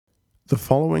The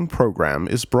following program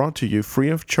is brought to you free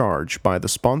of charge by the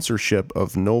sponsorship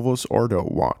of Novus Ordo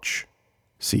Watch.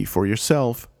 See for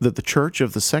yourself that the Church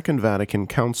of the Second Vatican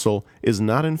Council is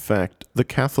not in fact the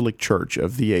Catholic Church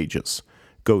of the ages.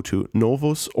 Go to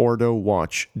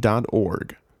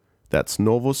novusordowatch.org. That's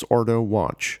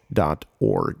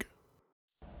novusordowatch.org.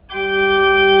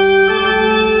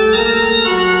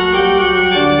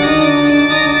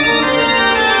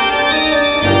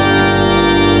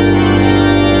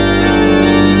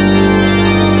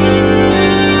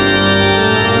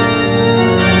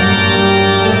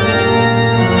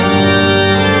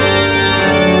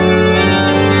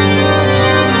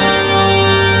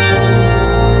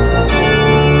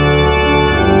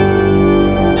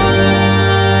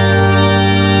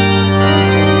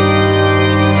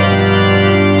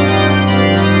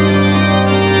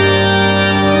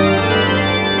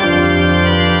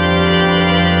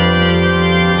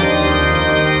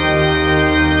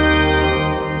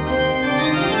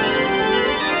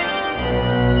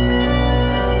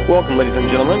 Welcome, ladies and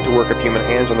gentlemen, to Work of Human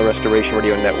Hands on the Restoration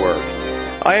Radio Network.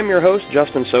 I am your host,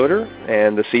 Justin Soder,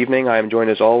 and this evening I am joined,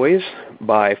 as always,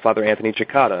 by Father Anthony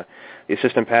Cicada, the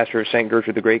Assistant Pastor of St.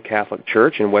 Gertrude the Great Catholic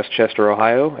Church in Westchester,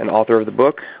 Ohio, and author of the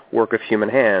book, Work of Human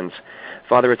Hands.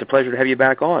 Father, it's a pleasure to have you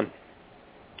back on.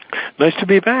 Nice to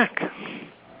be back.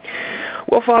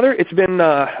 Well, Father, it's been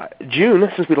June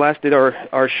since we last did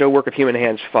our show, Work of Human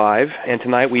Hands 5, and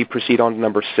tonight we proceed on to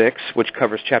number 6, which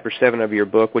covers Chapter 7 of your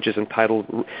book, which is entitled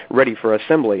Ready for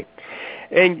Assembly.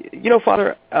 And, you know,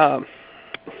 Father,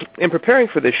 in preparing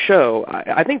for this show,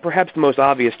 I think perhaps the most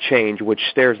obvious change which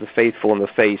stares the faithful in the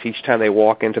face each time they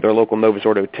walk into their local Novus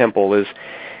Ordo temple is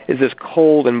this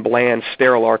cold and bland,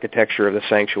 sterile architecture of the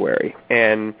sanctuary.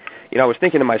 And you know, I was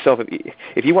thinking to myself,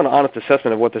 if you want an honest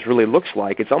assessment of what this really looks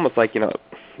like, it's almost like, you know,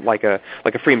 like a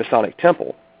Freemasonic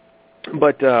temple.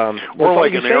 But or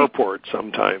like an airport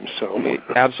sometimes. So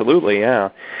absolutely, yeah.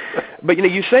 But you know,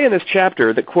 you say in this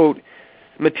chapter that, quote,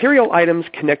 material items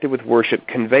connected with worship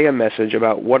convey a message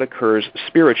about what occurs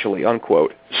spiritually,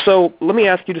 unquote. So let me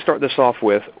ask you to start this off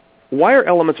with, why are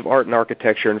elements of art and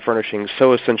architecture and furnishings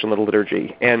so essential in the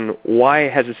liturgy, and why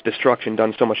has its destruction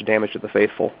done so much damage to the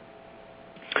faithful?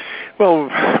 Well,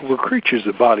 we're creatures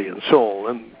of body and soul,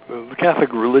 and the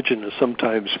Catholic religion is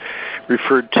sometimes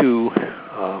referred to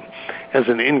as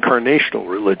an incarnational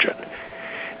religion.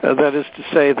 That is to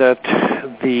say that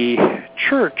the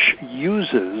Church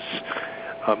uses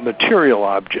material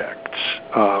objects,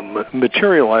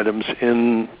 material items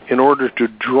in order to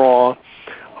draw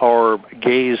our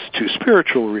gaze to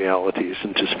spiritual realities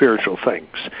and to spiritual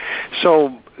things.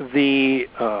 So the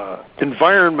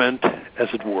environment,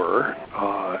 as it were,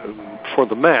 for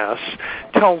the Mass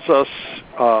tells us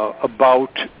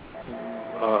about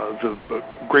the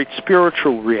great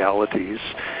spiritual realities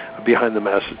behind the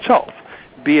Mass itself,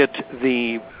 be it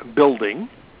the building,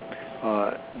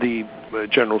 the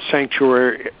general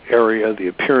sanctuary area, the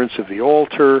appearance of the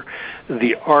altar,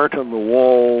 the art on the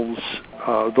walls,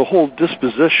 the whole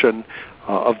disposition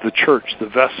of the church, the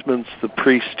vestments the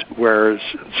priest wears,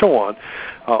 and so on.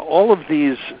 All of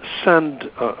these send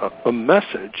a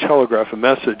message, telegraph a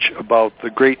message about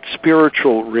the great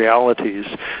spiritual realities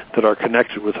that are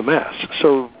connected with the Mass.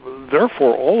 So,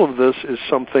 therefore, all of this is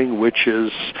something which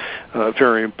is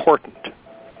very important.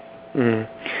 Mm.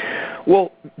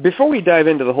 Well, before we dive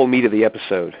into the whole meat of the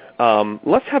episode,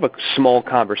 let's have a small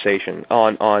conversation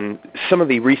on some of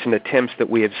the recent attempts that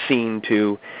we have seen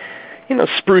to, you know,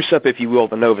 spruce up, if you will,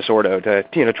 the Novus Ordo, to,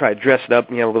 you know, try to dress it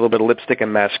up, you know, a little bit of lipstick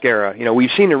and mascara. You know,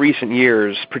 we've seen in recent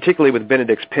years, particularly with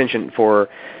Benedict's penchant for,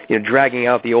 you know, dragging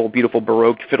out the old beautiful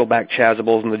Baroque fiddleback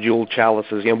chasubles and the jeweled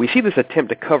chalices. You know, we see this attempt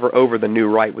to cover over the new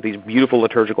rite with these beautiful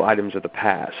liturgical items of the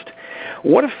past.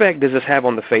 What effect does this have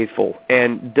on the faithful,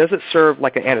 and does it serve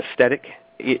like an anesthetic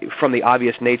from the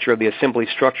obvious nature of the assembly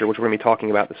structure, which we're going to be talking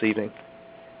about this evening?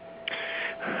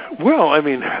 Well, I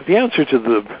mean,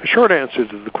 the short answer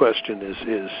to the question is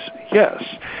yes.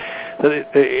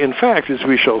 In fact, as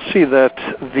we shall see, that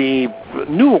the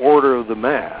new order of the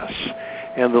Mass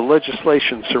and the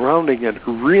legislation surrounding it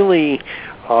really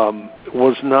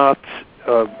was not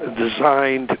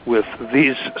designed with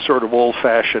these sort of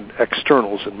old-fashioned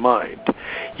externals in mind.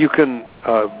 You can,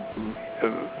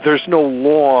 there's no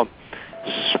law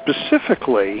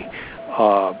specifically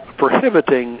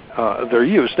prohibiting their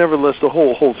use. Nevertheless, the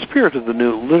whole spirit of the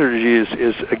new liturgy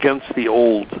is against the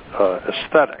old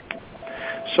aesthetic.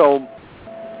 So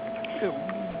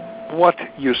what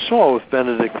you saw with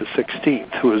Benedict XVI,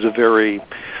 who is a very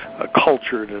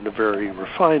cultured and a very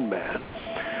refined man,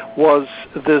 was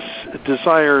this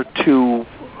desire to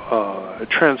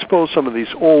transpose some of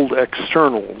these old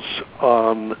externals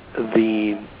on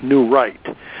the new rite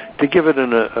to give it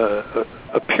an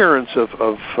appearance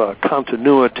of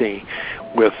continuity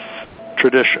with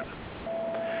tradition.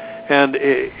 And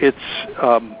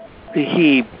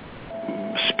he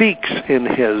speaks in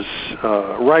his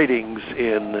writings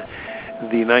in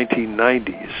the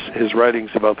 1990s, his writings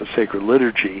about the sacred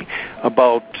liturgy,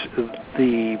 about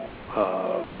the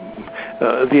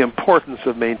importance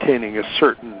of maintaining a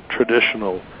certain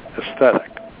traditional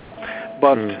aesthetic.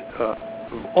 But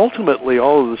ultimately,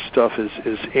 all of this stuff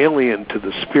is alien to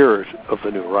the spirit of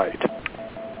the new rite.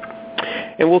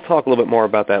 And we'll talk a little bit more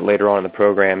about that later on in the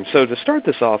program. So to start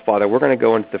this off, Father, we're going to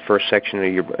go into the first section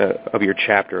of your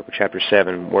chapter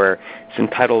 7, where it's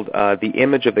entitled "The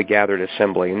Image of the Gathered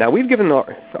Assembly." Now, we've given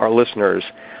our listeners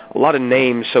a lot of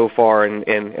names so far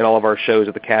in all of our shows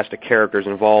of the cast of characters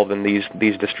involved in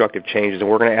these destructive changes, and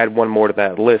we're going to add one more to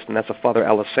that list, and that's a Father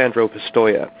Alessandro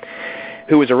Pistoia,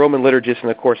 who is a Roman liturgist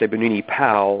and, of course, a Bernini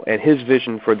pal, and his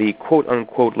vision for the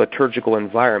quote-unquote liturgical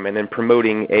environment and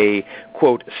promoting a,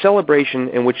 quote, celebration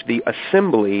in which the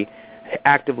assembly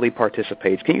actively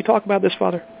participates. Can you talk about this,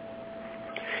 Father?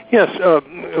 Yes.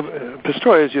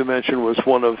 Pistoia, as you mentioned, was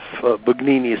one of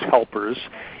Bugnini's helpers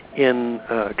in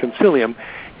Concilium,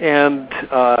 and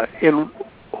in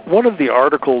one of the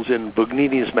articles in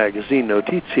Bugnini's magazine,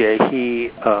 Notizie, he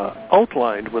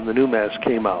outlined, when the new Mass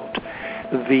came out,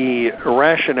 the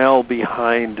rationale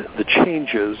behind the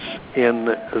changes in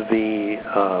the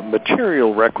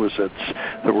material requisites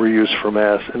that were used for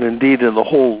Mass, and indeed in the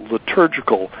whole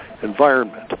liturgical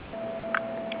environment.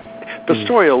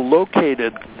 Pistoia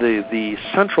located the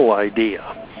central idea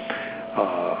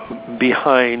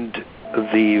behind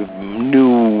the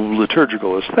new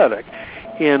liturgical aesthetic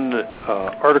in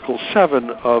Article 7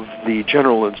 of the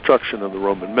General Instruction of the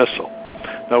Roman Missal.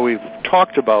 Now, we've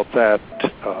talked about that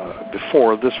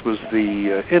before. This was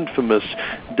the infamous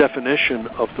definition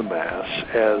of the Mass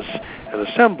as an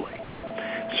assembly.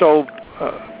 So,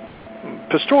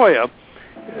 Pistoia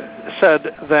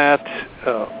said that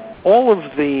all of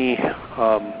the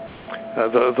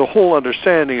whole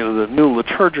understanding of the new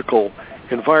liturgical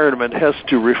environment has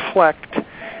to reflect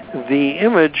the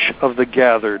image of the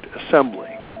gathered assembly.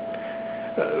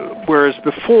 Whereas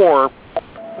before,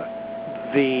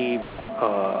 the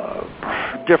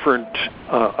different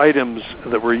items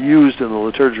that were used in the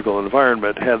liturgical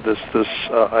environment had this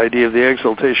idea of the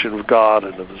exaltation of God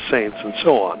and of the saints and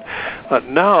so on.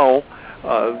 Now,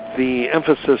 the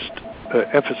emphasis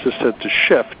had to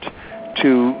shift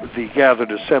to the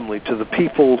gathered assembly, to the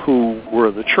people who were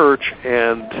in the church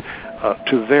and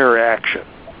to their action.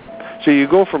 So you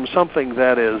go from something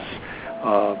that is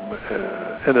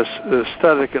an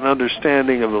aesthetic and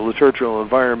understanding of the liturgical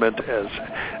environment as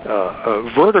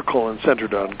vertical and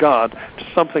centered on God to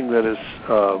something that is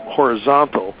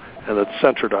horizontal and that's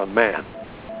centered on man.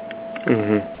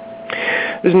 Mm-hmm.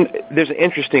 There's an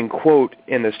interesting quote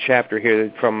in this chapter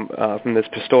here from this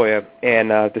Pistoia, and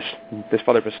this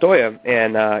Father Pistoia,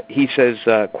 and he says,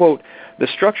 quote, "The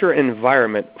structure and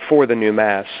environment for the new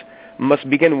Mass must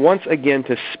begin once again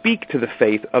to speak to the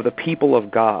faith of the people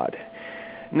of God."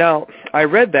 Now, I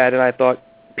read that and I thought,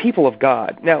 people of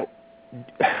God. Now,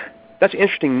 that's an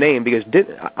interesting name because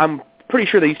I'm pretty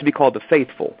sure they used to be called the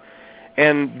faithful.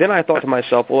 And then I thought to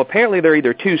myself, well, apparently they're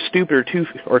either too stupid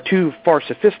or too far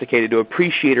sophisticated to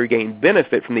appreciate or gain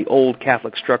benefit from the old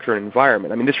Catholic structure and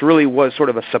environment. I mean, this really was sort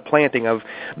of a supplanting of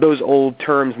those old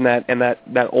terms and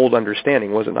that old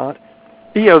understanding, was it not?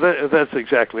 Yeah, that's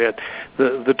exactly it.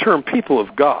 The term people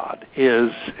of God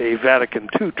is a Vatican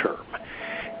II term.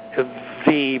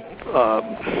 The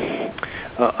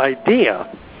idea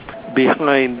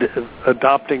behind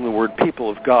adopting the word people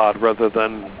of God rather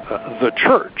than the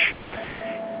church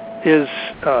is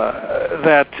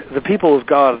that the people of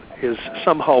God is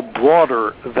somehow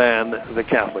broader than the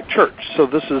Catholic Church. So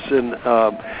this is an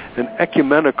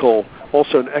ecumenical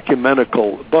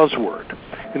buzzword.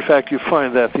 In fact, you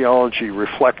find that theology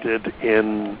reflected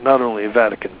in not only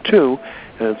Vatican II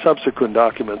and subsequent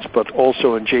documents, but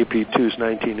also in J.P. II's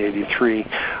 1983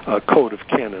 Code of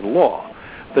Canon Law,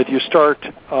 that you start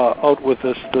out with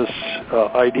this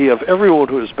idea of everyone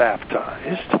who is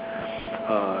baptized,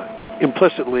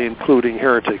 implicitly including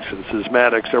heretics and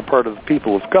schismatics, are part of the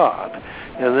people of God,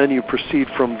 and then you proceed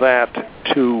from that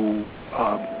to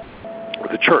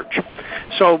the church.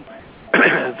 So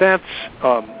that's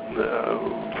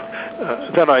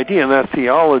that idea and that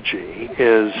theology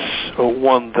is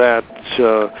one that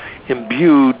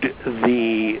imbued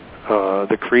the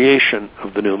creation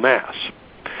of the new Mass.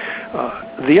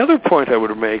 The other point I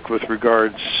would make with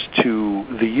regards to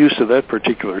the use of that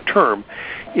particular term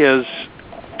is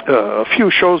A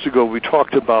few shows ago, we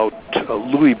talked about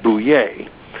Louis Bouyer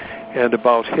and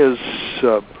about his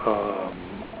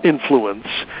influence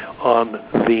on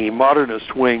the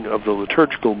modernist wing of the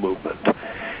liturgical movement.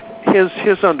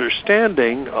 His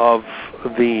understanding of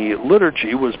the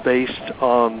liturgy was based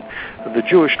on the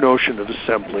Jewish notion of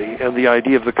assembly and the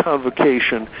idea of the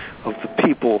convocation of the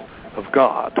people of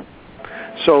God.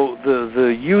 So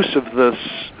the use of this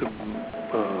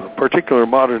particular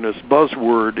modernist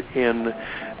buzzword in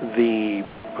the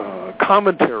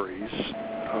commentaries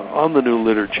on the new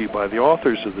liturgy by the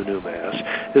authors of the new Mass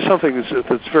is something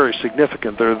that's very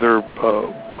significant. They're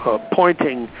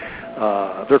pointing.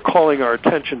 They're calling our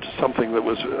attention to something that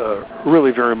was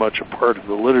really very much a part of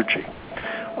the liturgy.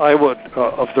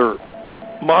 Of their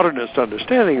modernist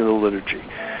understanding of the liturgy,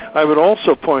 I would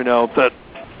also point out that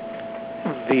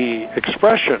the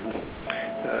expression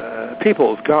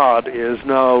 "people of God" is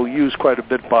now used quite a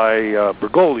bit by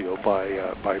Bergoglio,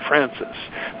 by Francis.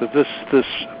 That this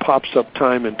pops up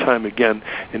time and time again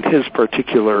in his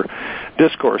particular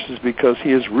discourses because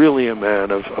he is really a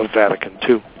man of Vatican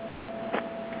II.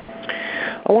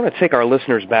 I want to take our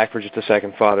listeners back for just a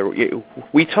second, Father.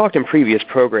 We talked in previous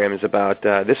programs about,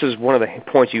 this is one of the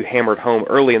points you hammered home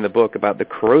early in the book about the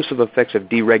corrosive effects of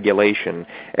deregulation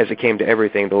as it came to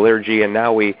everything, the liturgy, and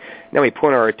now we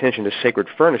point our attention to sacred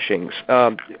furnishings.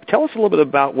 Tell us a little bit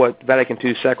about what Vatican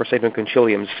II Sacrosanctum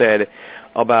Concilium said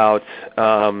about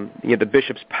the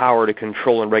bishop's power to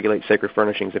control and regulate sacred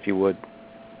furnishings, if you would.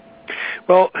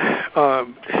 Well,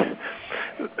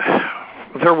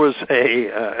 there was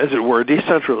as it were,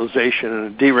 decentralization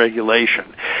and deregulation,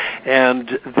 and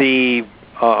a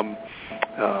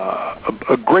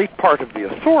great part of the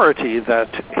authority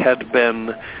that had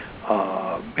been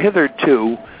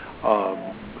hitherto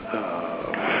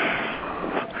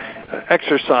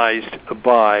exercised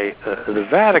by the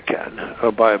Vatican,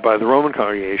 by the Roman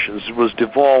congregations, was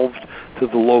devolved to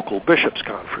the local bishops'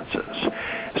 conferences.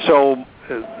 So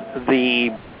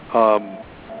the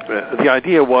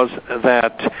idea was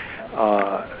that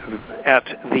at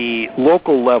the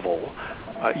local level,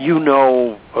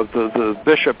 the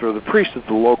bishop or the priest at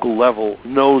the local level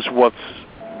knows what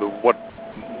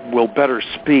will better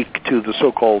speak to the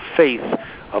so-called faith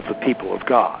of the people of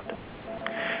God.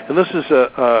 And this is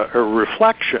a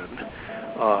reflection,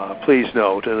 please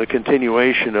note, and a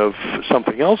continuation of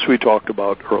something else we talked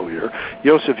about earlier,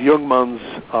 Joseph Jungmann's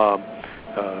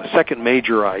second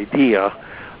major idea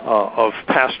of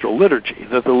pastoral liturgy,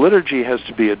 that the liturgy has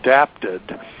to be adapted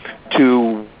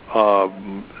to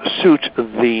suit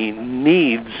the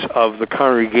needs of the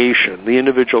congregation, the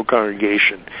individual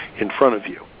congregation in front of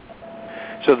you.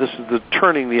 So this is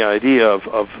turning the idea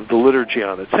of the liturgy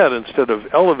on its head. Instead of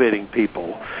elevating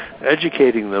people,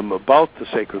 educating them about the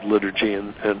sacred liturgy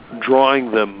and drawing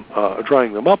them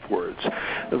upwards,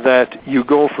 that you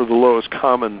go for the lowest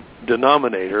common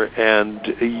denominator and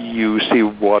you see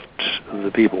what the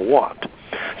people want.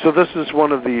 So this is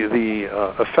one of the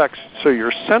effects. So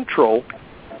your central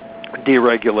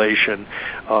deregulation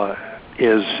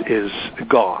is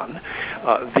gone.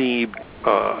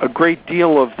 A great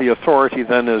deal of the authority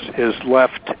then is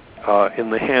left in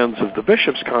the hands of the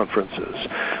bishops' conferences,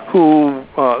 who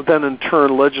then in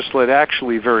turn legislate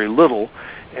actually very little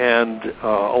and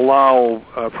allow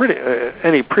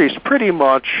any priest pretty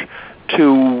much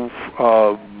to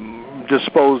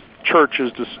dispose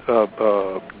churches,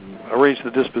 arrange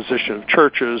the disposition of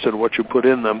churches and what you put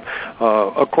in them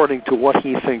according to what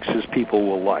he thinks his people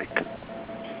will like.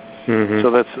 Mm-hmm.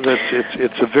 So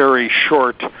it's a very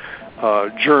short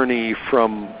journey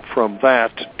from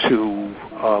that to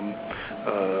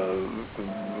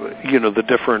the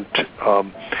different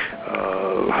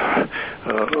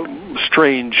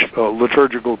strange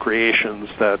liturgical creations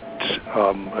that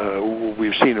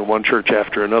we've seen in one church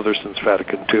after another since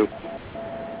Vatican II.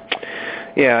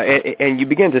 Yeah, and you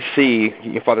begin to see,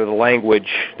 Father, the language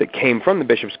that came from the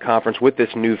bishops' conference with this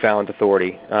newfound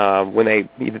authority when they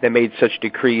made such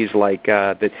decrees like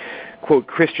that, quote,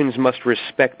 Christians must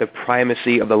respect the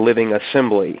primacy of the living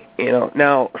assembly.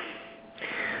 Now,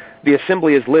 the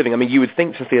assembly is living. I mean, you would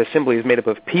think since the assembly is made up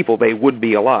of people, they would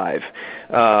be alive.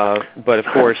 But, of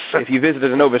course, if you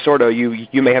visited a Novus Ordo,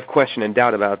 you may have question and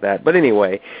doubt about that. But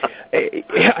anyway,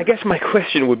 I guess my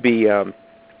question would be,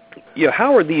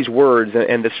 how are these words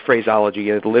and this phraseology,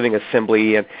 the living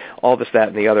assembly and all this, that,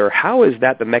 and the other, how is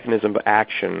that the mechanism of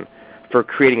action for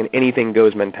creating an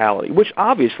anything-goes mentality, which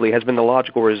obviously has been the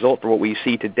logical result for what we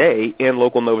see today in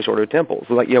local Novus Ordo temples?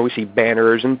 Like, we see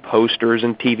banners and posters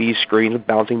and TV screens with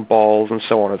bouncing balls and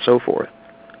so on and so forth.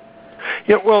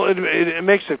 Yeah, well, it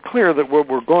makes it clear that what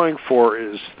we're going for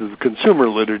is the consumer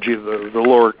liturgy,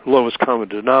 the lowest common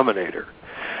denominator.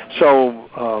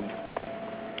 So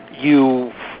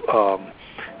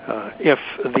if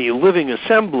the living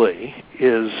assembly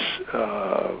is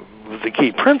the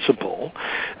key principle,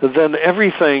 then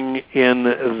everything in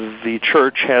the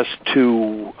church has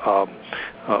to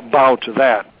bow to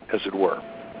that, as it were.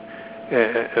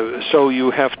 So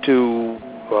you have to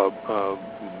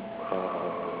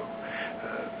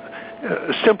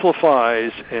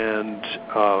simplifies and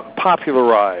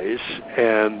popularize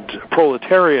and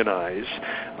proletarianize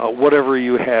whatever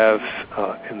you have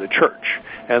in the church,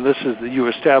 and this is you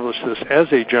establish this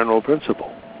as a general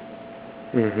principle.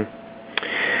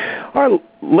 Mm-hmm. All right,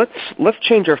 let's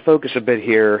change our focus a bit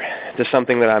here to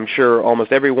something that I'm sure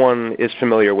almost everyone is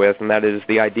familiar with, and that is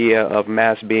the idea of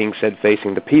Mass being said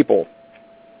facing the people.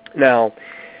 Now,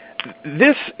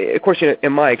 this, of course,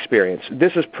 in my experience,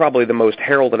 this is probably the most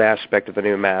heralded aspect of the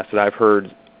new Mass that I've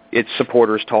heard its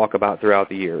supporters talk about throughout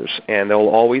the years. And they'll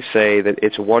always say that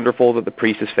it's wonderful that the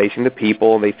priest is facing the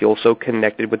people, and they feel so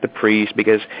connected with the priest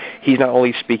because he's not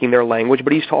only speaking their language,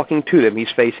 but he's talking to them,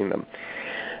 he's facing them.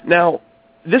 Now,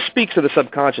 this speaks to the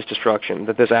subconscious destruction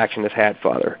that this action has had,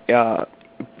 Father,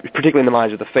 particularly in the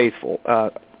minds of the faithful.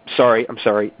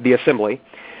 The assembly.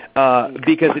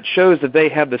 Because it shows that they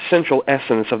have the central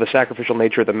essence of the sacrificial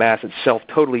nature of the Mass itself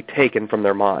totally taken from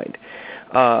their mind.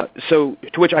 So,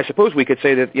 to which I suppose we could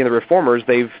say that the Reformers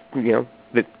they've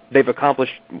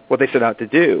accomplished what they set out to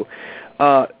do.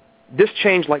 This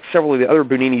change, like several of the other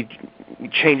Bugnini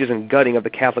changes and gutting of the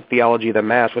Catholic theology of the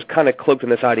Mass, was kind of cloaked in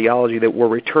this ideology that we're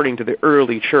returning to the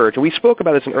early church. And we spoke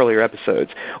about this in earlier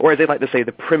episodes, or as they like to say,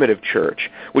 the primitive church,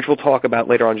 which we'll talk about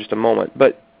later on in just a moment.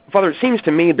 But Father, it seems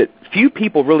to me that few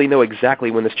people really know exactly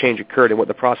when this change occurred and what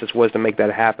the process was to make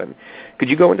that happen. Could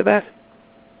you go into that?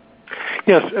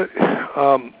 Yes.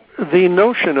 The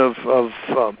notion of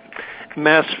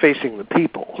Mass facing the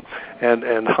people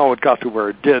and how it got to where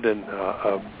it did in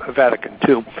Vatican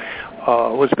II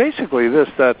was basically this,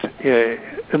 that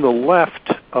in the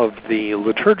left of the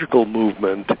liturgical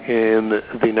movement in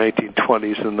the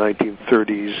 1920s and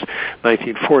 1930s,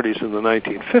 1940s, and the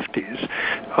 1950s,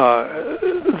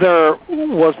 there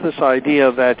was this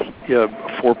idea that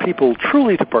for people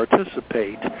truly to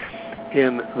participate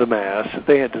in the Mass,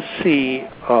 they had to see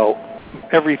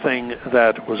everything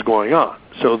that was going on.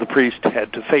 So the priest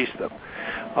had to face them.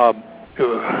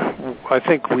 I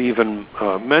think we even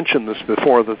mentioned this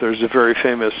before, that there's a very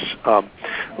famous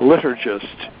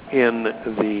liturgist in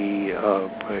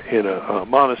a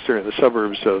monastery in the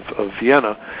suburbs of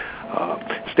Vienna.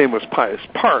 His name was Pius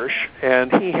Parsch,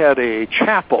 and he had a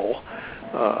chapel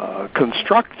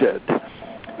constructed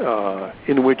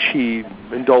in which he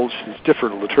indulged his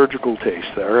different liturgical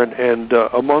tastes there, and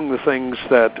among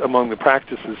the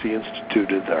practices he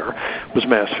instituted there was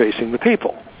Mass facing the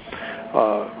people.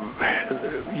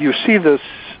 You see this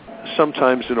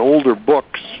sometimes in older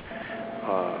books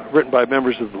written by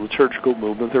members of the liturgical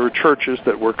movement. There were churches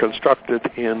that were constructed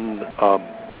in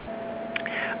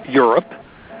Europe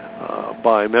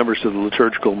by members of the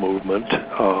liturgical movement,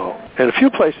 and a few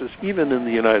places even in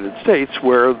the United States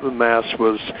where the Mass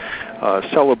was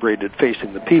celebrated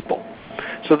facing the people.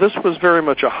 So this was very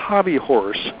much a hobby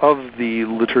horse of the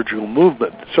liturgical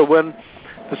movement. So when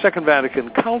the Second Vatican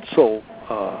Council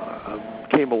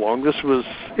came along, this was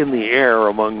in the air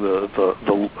among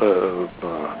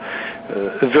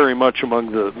very much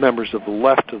among the members of the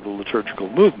left of the liturgical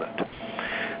movement.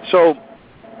 So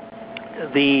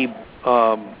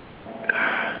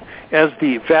as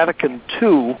the Vatican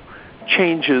II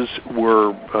changes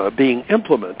were being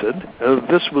implemented,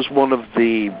 this was one of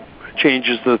the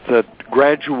changes that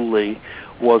gradually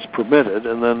was permitted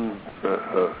and then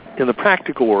in the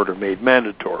practical order made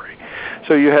mandatory.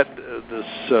 So you had this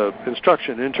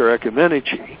instruction Inter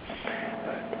Ecumenici,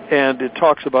 and it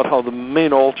talks about how the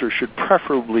main altar should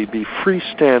preferably be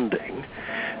freestanding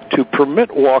to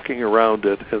permit walking around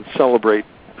it and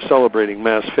celebrating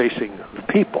Mass facing the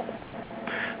people.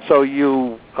 So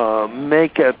you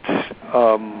make it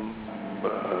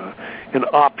an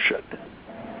option,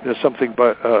 something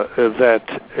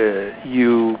that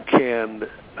you can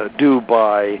do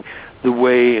by the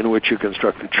way in which you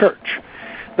construct the church.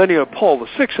 Then you have Paul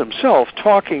VI himself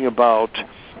talking about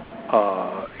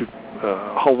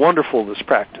how wonderful this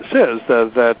practice is,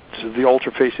 that the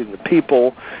altar facing the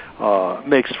people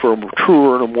makes for a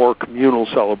truer and a more communal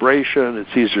celebration.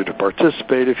 It's easier to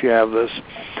participate if you have this.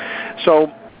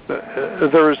 So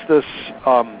there is this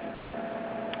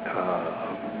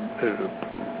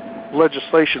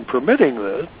legislation permitting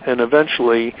this, and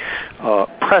eventually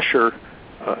pressure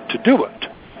to do it.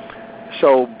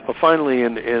 So finally,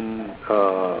 in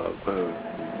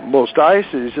most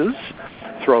dioceses,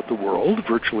 throughout the world,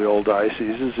 virtually all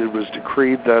dioceses, it was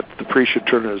decreed that the priest should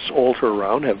turn his altar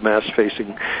around, have Mass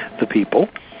facing the people.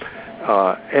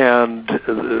 And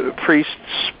the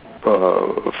priests,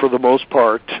 for the most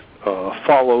part,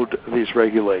 followed these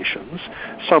regulations.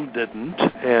 Some didn't,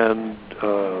 and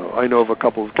I know of a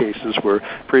couple of cases where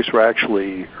priests were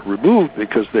actually removed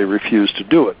because they refused to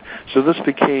do it. So this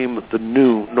became the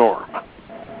new norm.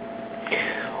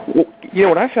 Well,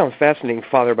 what I found fascinating,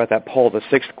 Father, about that Paul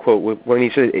VI quote, when he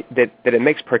said that it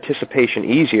makes participation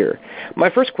easier, my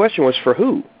first question was for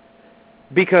who?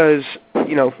 Because,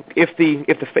 if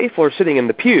the faithful are sitting in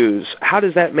the pews, how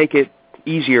does that make it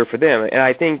easier for them? And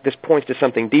I think this points to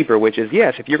something deeper, which is,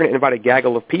 yes, if you're going to invite a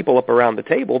gaggle of people up around the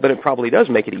table, then it probably does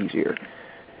make it easier.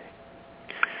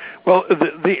 Well,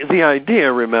 the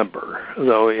idea, remember,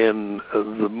 though, in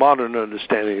the modern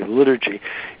understanding of liturgy,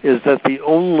 is that the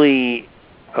only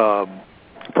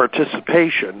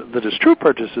participation that is true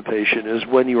participation is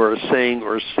when you are saying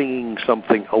or singing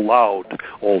something aloud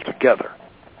altogether.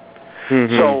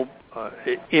 Mm-hmm. So,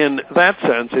 in that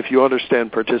sense, if you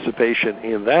understand participation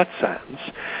in that sense,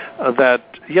 that,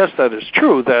 yes, that is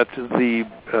true, that the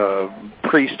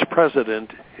priest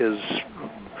president is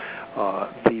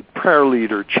the prayer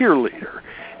leader, cheerleader,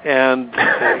 and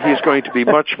he's going to be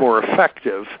much more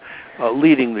effective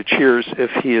leading the cheers if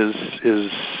he is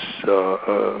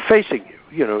facing you.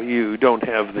 You don't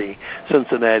have the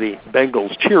Cincinnati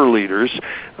Bengals cheerleaders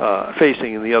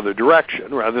facing in the other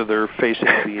direction. Rather, they're facing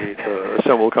the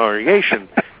assembled congregation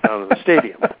down in the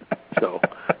stadium. So,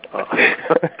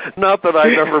 not that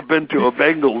I've ever been to a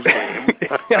Bengals game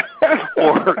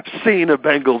or seen a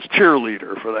Bengals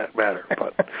cheerleader, for that matter.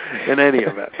 But in any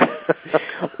event.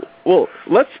 Well,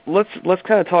 let's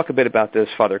kind of talk a bit about this,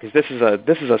 Father, because this is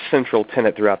a central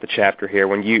tenet throughout the chapter here.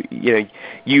 When you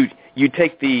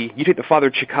take the Father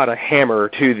Cekada hammer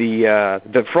to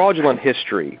the fraudulent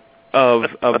history of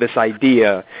this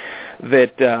idea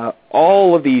that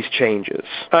all of these changes.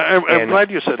 I'm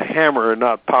glad you said hammer and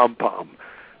not pom pom.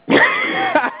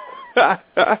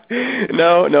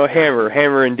 No,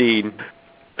 hammer indeed.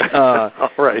 All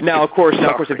right. Now, of course,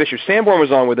 if Bishop Sanborn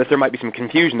was on with us, there might be some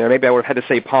confusion there. Maybe I would have had to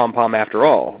say pom-pom after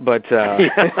all. But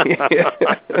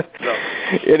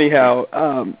anyhow,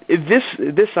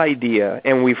 this idea,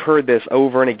 and we've heard this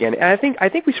over and again, and I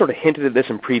think we sort of hinted at this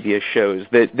in previous shows,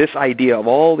 that this idea of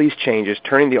all these changes,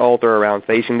 turning the altar around,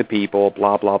 facing the people,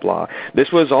 blah, blah, blah,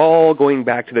 this was all going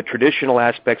back to the traditional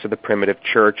aspects of the primitive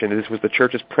church, and this was the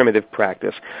church's primitive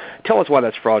practice. Tell us why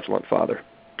that's fraudulent, Father.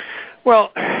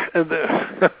 Well,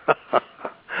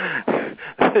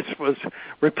 this was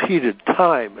repeated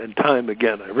time and time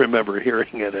again. I remember hearing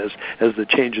it as the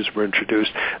changes were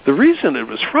introduced. The reason it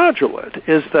was fraudulent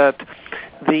is that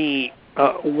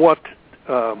what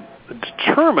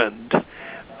determined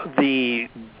the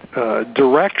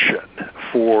direction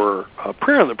for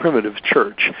prayer in the primitive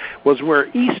church was where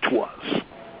east was.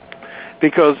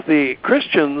 Because the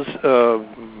Christians,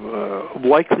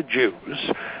 like the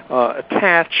Jews,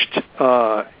 attached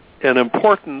an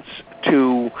importance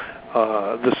to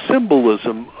the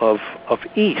symbolism of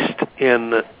east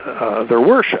in their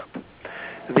worship.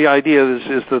 The idea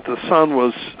is that the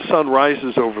sun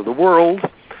rises over the world,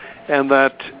 and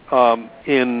that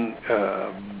in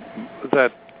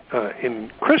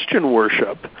Christian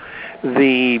worship,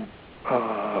 the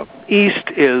east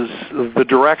is the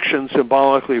direction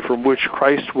symbolically from which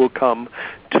Christ will come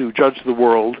to judge the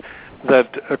world,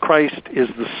 that Christ is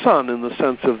the sun in the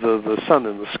sense of the sun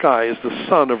in the sky, is the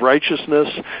sun of righteousness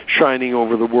shining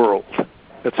over the world,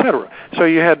 etc. So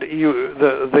you had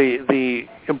the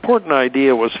important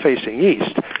idea was facing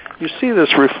east. You see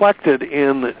this reflected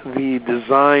in the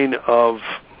design of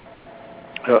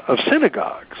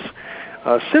synagogues.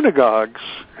 Synagogues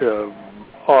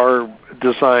are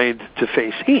designed to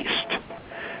face east,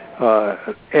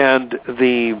 and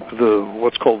the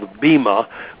what's called the bema,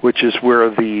 which is where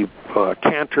the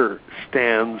cantor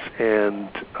stands and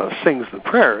sings the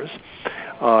prayers.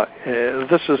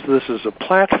 This is a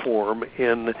platform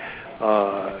in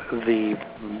the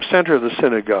center of the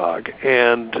synagogue,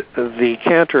 and the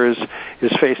cantor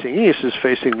is facing east, is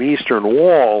facing the eastern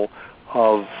wall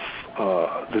of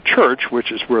the church,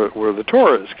 which is where the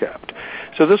Torah is kept.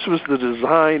 So this was the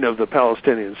design of the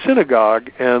Palestinian synagogue,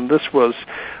 and this was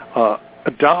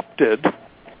adapted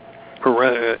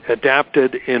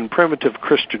in primitive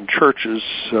Christian churches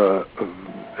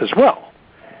as well.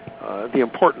 The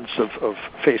importance of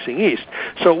facing east.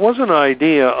 So it was an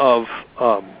idea of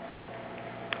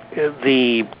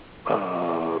the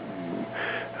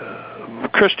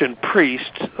Christian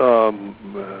priest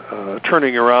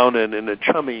turning around and in a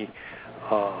chummy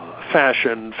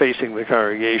fashion, facing the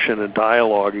congregation and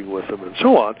dialoguing with them and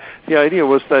so on. The idea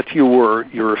was that you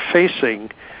were facing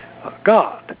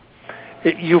God.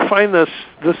 You find this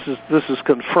is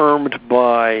confirmed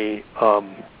by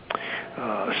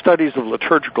studies of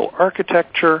liturgical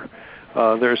architecture.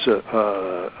 There's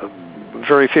a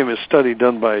very famous study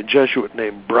done by a Jesuit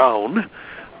named Brown,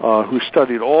 who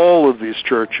studied all of these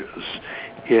churches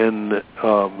in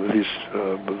these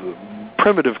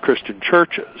primitive Christian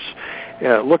churches,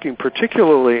 looking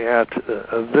particularly at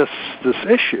this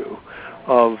issue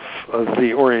of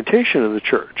the orientation of the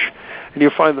church. And you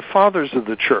find the fathers of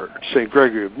the church, St.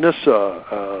 Gregory of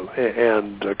Nyssa,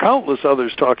 and countless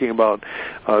others talking about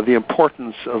the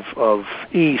importance of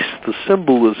East, the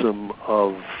symbolism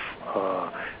of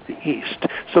the East.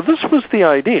 So this was the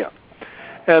idea.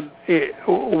 And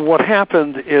what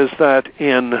happened is that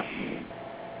in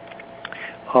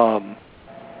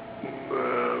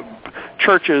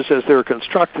churches, as they're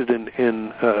constructed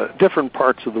in different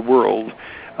parts of the world,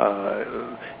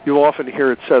 you'll often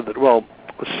hear it said that, well,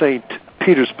 St.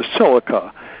 Peter's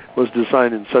Basilica was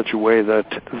designed in such a way that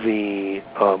the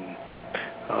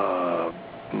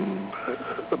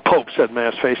Pope said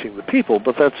Mass facing the people,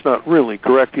 but that's not really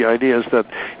correct. The idea is that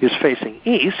he's facing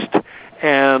east,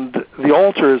 and the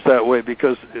altar is that way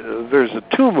because there's a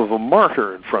tomb of a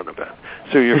martyr in front of it.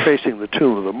 So you're facing the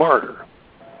tomb of the martyr.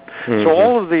 Mm-hmm. So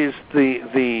all of these,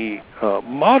 the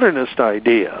modernist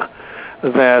idea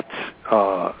that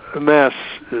Mass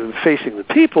facing the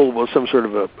people was some sort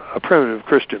of a primitive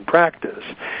Christian practice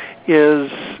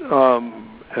is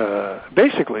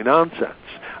basically nonsense.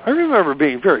 I remember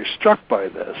being very struck by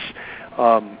this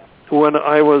when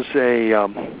I was a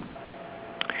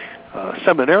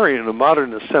seminarian, a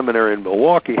modernist seminary in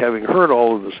Milwaukee, having heard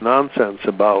all of this nonsense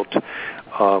about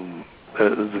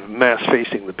the Mass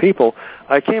facing the people.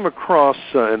 I came across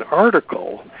an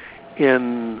article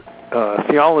in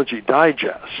Theology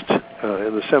Digest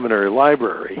in the seminary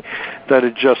library that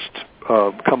had just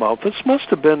come out. This must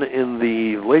have been in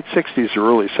the late 60s or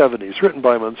early 70s, written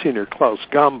by Monsignor Klaus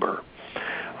Gamber,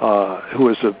 who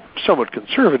is a somewhat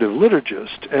conservative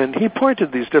liturgist, and he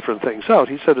pointed these different things out.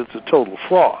 He said it's a total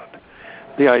fraud,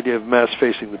 the idea of Mass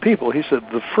facing the people. He said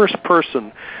the first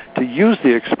person to use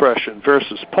the expression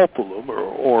versus populum,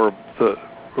 or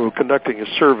conducting a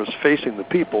service facing the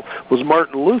people, was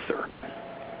Martin Luther.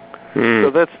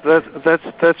 So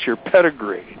that's your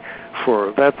pedigree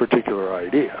for that particular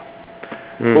idea.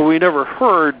 But we never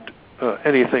heard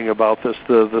anything about this.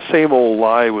 The same old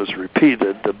lie was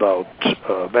repeated about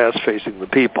Mass facing the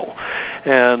people,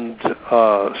 and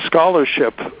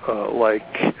scholarship like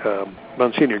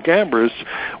Monsignor Gamber's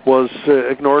was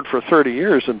ignored for 30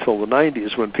 years until the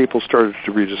 90s, when people started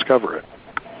to rediscover it.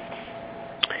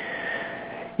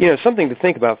 You know, something to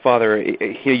think about, Father.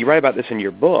 You write about this in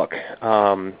your book,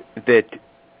 that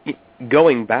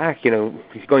going back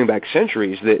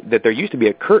centuries, that there used to be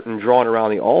a curtain drawn around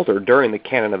the altar during the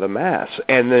canon of the Mass,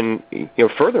 and then,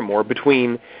 furthermore,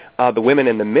 between the women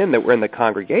and the men that were in the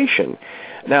congregation.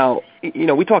 Now,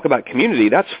 we talk about community.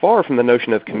 That's far from the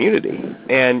notion of community.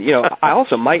 And, I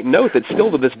also might note that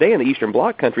still to this day in the Eastern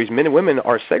Bloc countries, men and women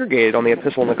are segregated on the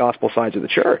epistle and the gospel sides of the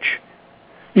church.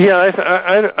 Yeah,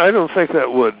 I don't think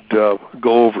that would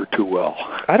go over too well.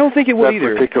 I don't think it would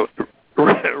either. That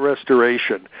particular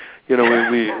restoration.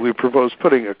 We propose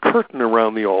putting a curtain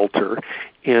around the altar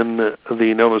in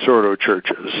the Novus Ordo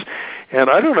churches. And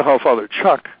I don't know how Father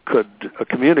Chuck could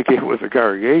communicate with the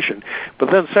congregation, but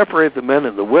then separate the men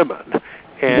and the women.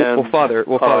 And Father,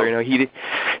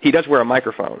 he does wear a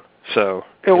microphone. So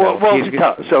he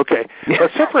does. Okay,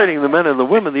 but separating the men and the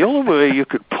women, the only way you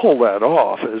could pull that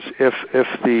off is if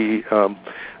the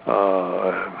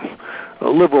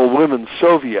Liberal Women's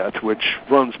Soviet, which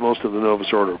runs most of the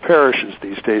Novus Ordo parishes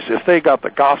these days, if they got the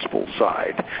gospel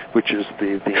side, which is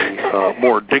the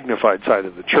more dignified side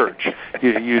of the church,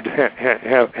 you'd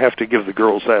have to give the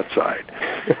girls that side.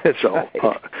 So,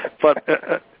 but.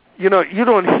 You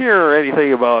don't hear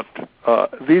anything about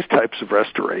these types of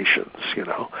restorations,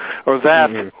 or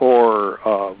that, or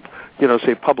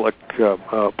say public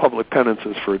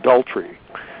penances for adultery.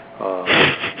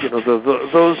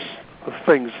 Those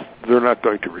things they're not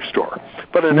going to restore.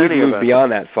 But in any event,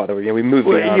 beyond that, Father, we moved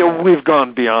beyond. We've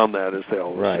gone beyond that, as they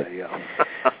always say. Yeah.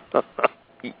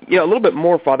 A little bit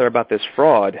more, Father, about this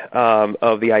fraud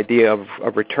of the idea of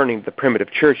returning to the primitive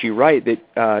church. You write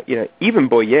that even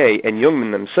Boyer and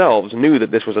Jungmann themselves knew that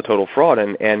this was a total fraud,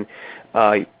 and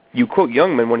you quote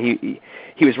Jungmann when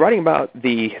he was writing about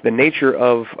the nature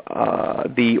of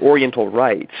the Oriental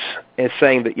rites, as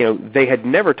saying that they had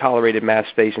never tolerated Mass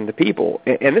facing the people.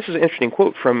 And this is an interesting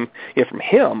quote from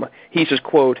him. He says,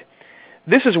 quote,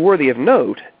 This is worthy of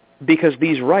note because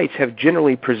these rites have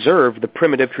generally preserved the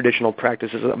primitive traditional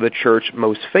practices of the Church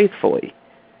most faithfully.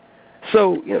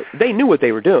 So, they knew what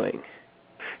they were doing.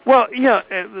 Well, yeah,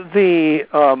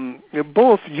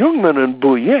 both Jungmann and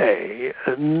Bouyer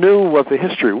knew what the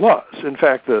history was. In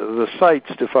fact, the cites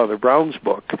to Father Brown's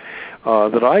book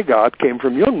that I got came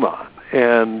from Jungmann.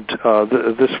 And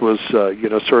this was,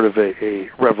 sort of a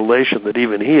revelation that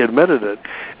even he admitted it.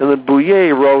 And then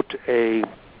Bouyer wrote a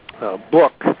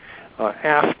book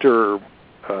after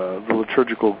the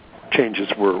liturgical changes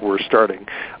were starting,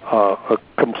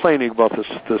 complaining about this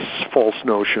false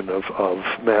notion of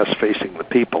Mass facing the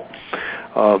people.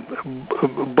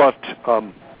 But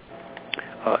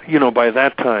by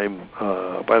that time,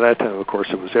 of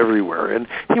course, it was everywhere, and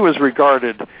he was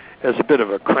regarded as a bit of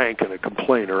a crank and a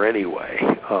complainer anyway,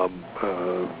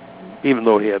 even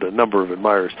though he had a number of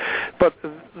admirers. But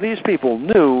these people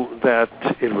knew that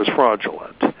it was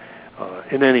fraudulent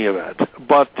in any event.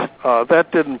 But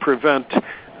that didn't prevent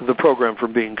the program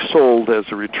from being sold as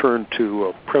a return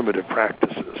to primitive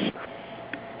practices.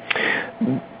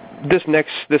 This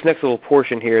next little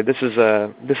portion here, this is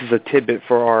a tidbit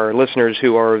for our listeners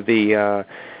who are the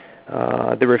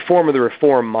reform of the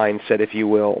reform mindset, if you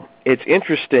will. It's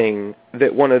interesting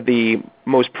that one of the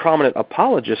most prominent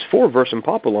apologists for Versum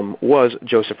Populum was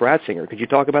Joseph Ratzinger. Could you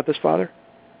talk about this, Father?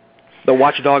 The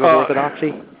watchdog of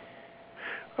orthodoxy?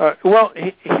 Well,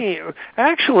 he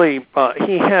actually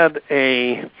he had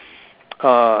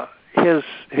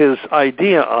his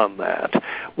idea on that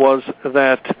was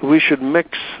that we should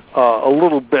mix a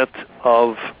little bit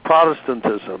of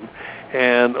Protestantism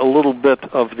and a little bit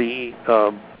of the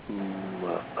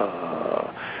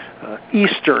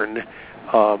Eastern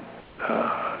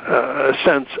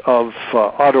sense of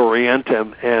ad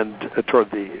orientem and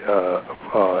toward the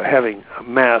having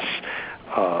Mass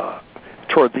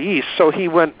toward the east. So he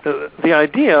went. The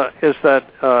idea is that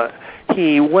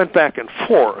he went back and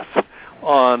forth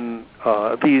on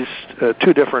these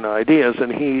two different ideas,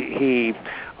 and he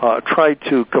tried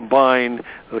to combine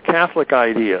the Catholic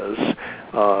ideas,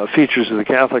 features of the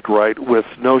Catholic rite, with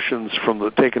notions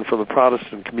taken from the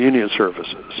Protestant communion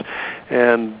services.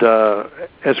 And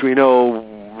as we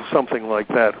know, something like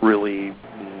that really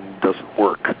doesn't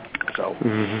work. So,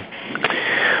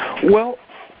 well,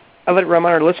 I'd like to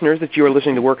remind our listeners that you are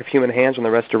listening to Work of Human Hands on the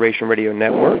Restoration Radio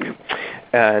Network.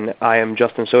 And I am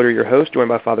Justin Soder, your host, joined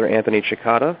by Father Anthony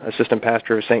Cicada, Assistant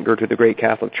Pastor of St. Gertrude the Great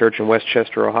Catholic Church in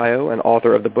Westchester, Ohio, and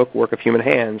author of the book Work of Human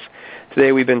Hands.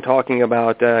 Today we've been talking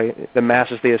about the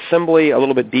Masses, the Assembly, a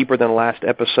little bit deeper than last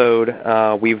episode.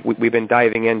 We've been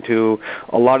diving into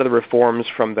a lot of the reforms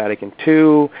from Vatican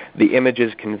II, the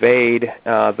images conveyed,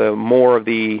 the more of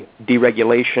the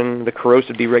deregulation, the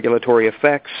corrosive deregulatory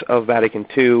effects of Vatican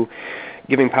II,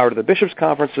 giving power to the bishops'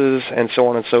 conferences, and so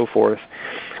on and so forth.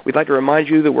 We'd like to remind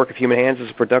you that Work of Human Hands is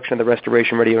a production of the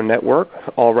Restoration Radio Network.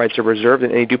 All rights are reserved,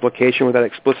 and any duplication without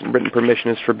explicit written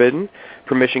permission is forbidden.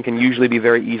 Permission can usually be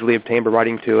very easily obtained by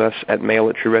writing to us at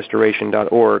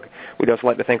mail@truerestoration.org. We'd also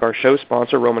like to thank our show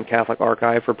sponsor, Roman Catholic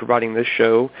Archive, for providing this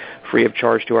show free of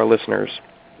charge to our listeners.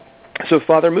 So,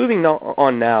 Father, moving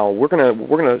on now, we're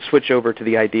gonna switch over to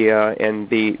the idea and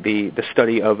the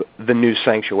study of the new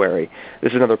sanctuary.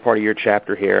 This is another part of your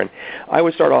chapter here, and I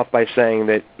would start off by saying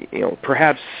that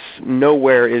perhaps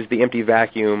nowhere is the empty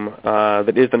vacuum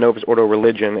that is the Novus Ordo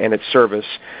religion and its service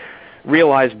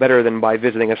realized better than by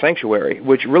visiting a sanctuary,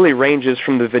 which really ranges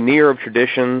from the veneer of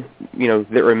tradition,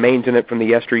 that remains in it from the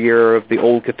yesteryear of the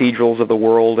old cathedrals of the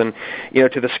world, and,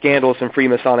 to the scandalous and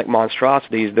Freemasonic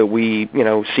monstrosities that we,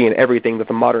 see in everything that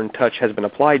the modern touch has been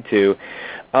applied to.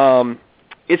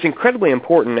 It's incredibly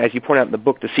important, as you point out in the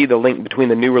book, to see the link between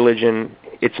the new religion,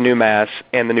 its new Mass,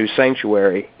 and the new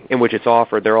sanctuary in which it's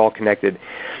offered. They're all connected.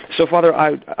 So, Father,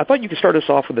 I thought you could start us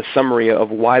off with a summary of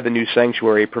why the new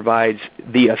sanctuary provides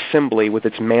the assembly with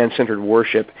its man-centered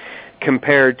worship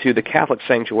compared to the Catholic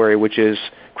sanctuary, which is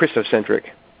Christocentric.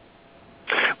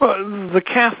 Well, the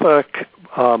Catholic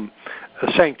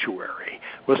sanctuary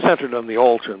was centered on the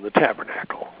altar and the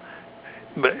tabernacle.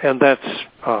 And that's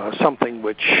something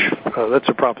which, that's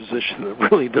a proposition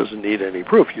that really doesn't need any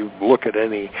proof. You look at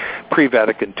any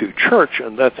pre-Vatican II church,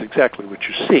 and that's exactly what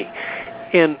you see.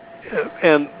 And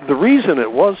the reason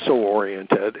it was so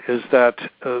oriented is that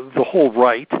the whole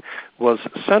rite was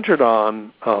centered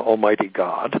on Almighty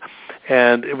God,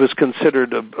 and it was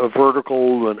considered a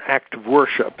vertical and active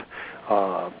worship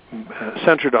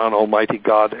centered on Almighty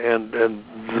God, and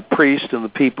the priest and the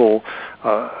people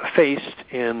faced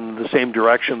in the same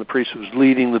direction. The priest was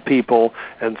leading the people,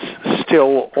 and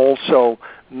still also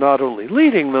not only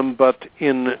leading them, but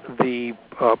in the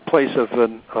place of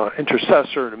an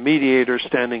intercessor and a mediator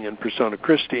standing in persona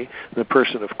Christi, the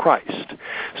person of Christ.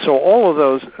 So all of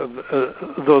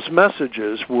those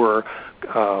messages were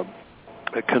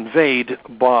conveyed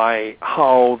by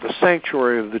how the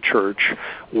sanctuary of the church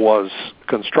was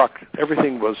constructed.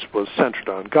 Everything was centered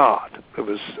on God. It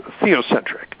was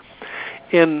theocentric.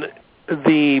 In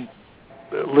the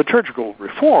liturgical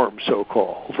reform,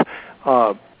 so-called,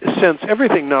 since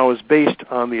everything now is based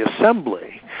on the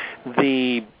assembly,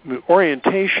 the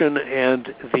orientation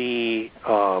and the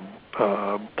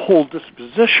whole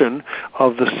disposition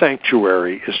of the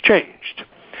sanctuary is changed.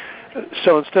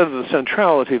 So instead of the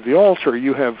centrality of the altar,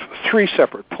 you have three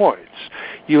separate points.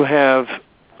 You have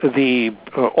the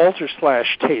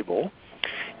altar/table.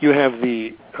 You have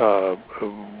the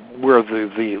where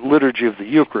the liturgy of the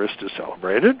Eucharist is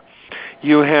celebrated.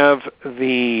 You have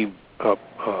the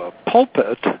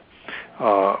pulpit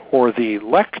or the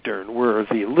lectern, where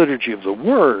the liturgy of the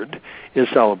Word is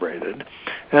celebrated.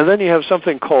 And then you have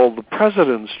something called the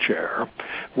President's Chair,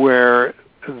 where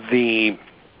the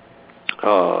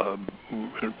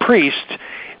priest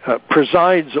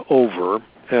presides over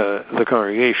the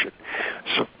congregation.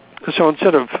 So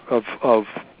instead of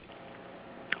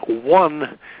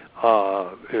one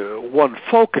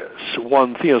focus,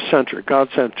 one theocentric,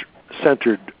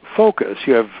 God-centered focus,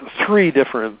 you have three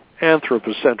different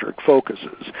anthropocentric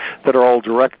focuses that are all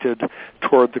directed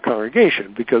toward the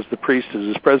congregation, because the priest, as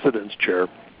his president's chair,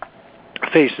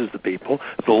 faces the people,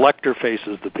 the lector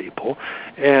faces the people,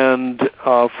 and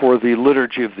for the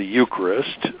liturgy of the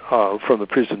Eucharist, from the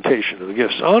presentation of the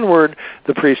gifts onward,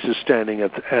 the priest is standing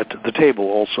at the table,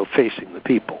 also facing the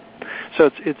people. So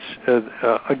it's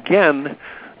again,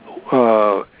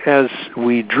 as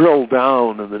we drill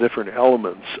down in the different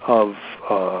elements of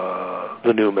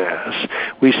the new Mass,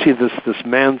 we see this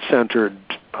man-centered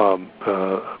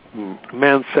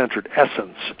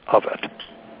essence of it.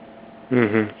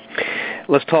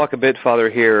 Mm-hmm. Let's talk a bit, Father,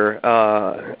 here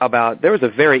about, there was a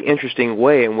very interesting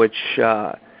way in which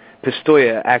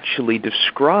Pistoia actually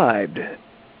described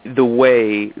the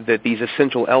way that these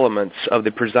essential elements of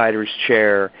the presider's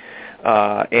chair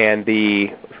and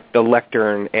the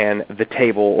lectern and the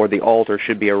table or the altar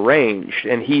should be arranged.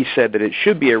 And he said that it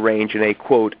should be arranged in a,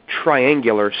 quote,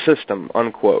 triangular system,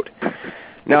 unquote.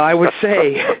 Now, I would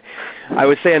say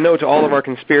a note to all of our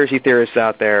conspiracy theorists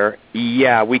out there,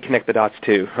 yeah, we connect the dots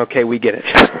too. Okay, we get it.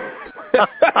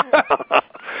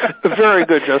 Very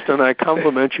good, Justin. I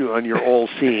compliment you on your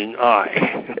all-seeing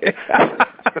eye.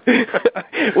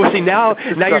 Well, see, now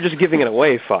you're just giving it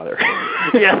away, Father.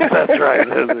 Yes, that's right.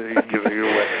 You're giving it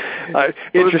away.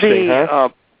 Interesting, huh?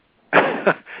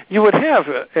 You would have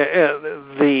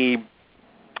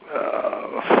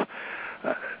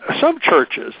some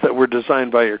churches that were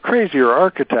designed by your crazier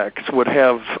architects would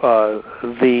have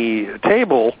the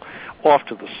table off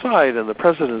to the side and the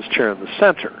president's chair in the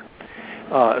center.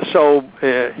 So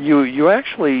you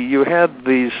had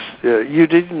these. You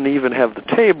didn't even have the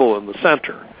table in the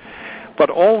center, but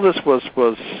all this was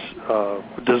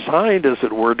designed, as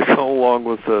it were, to go along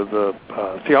with the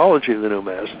theology of the new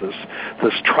Mass.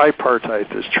 This tripartite,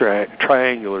 this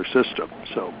triangular system.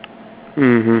 So.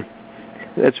 Mm-hmm.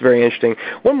 That's very interesting.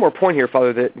 One more point here,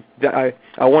 Father, that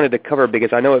I wanted to cover,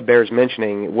 because I know it bears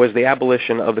mentioning, was the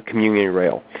abolition of the communion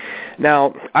rail.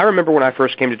 Now, I remember when I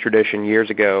first came to Tradition years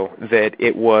ago that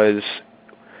it was,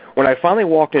 when I finally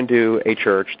walked into a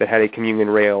church that had a communion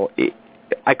rail,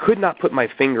 I could not put my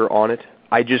finger on it.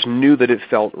 I just knew that it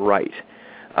felt right.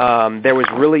 There was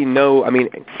really no,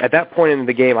 at that point in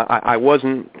the game, I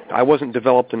wasn't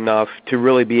developed enough to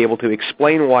really be able to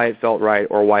explain why it felt right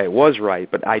or why it was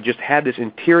right, but I just had this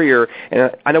interior,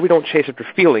 and I know we don't chase after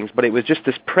feelings, but it was just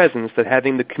this presence that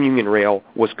having the communion rail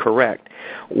was correct.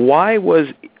 Why was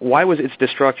its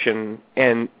destruction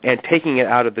and taking it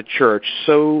out of the church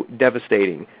so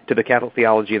devastating to the Catholic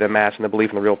theology of the Mass and the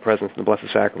belief in the real presence in the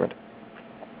Blessed Sacrament?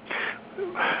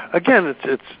 Again,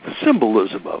 it's the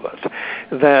symbolism of it,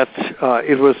 that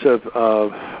it was a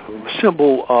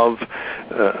symbol of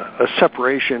a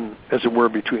separation, as it were,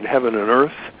 between heaven and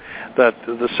earth, that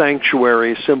the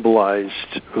sanctuary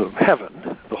symbolized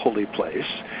heaven, the holy place,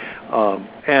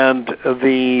 and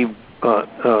the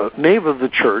nave of the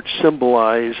church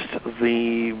symbolized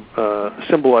the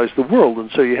world, and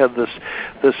so you had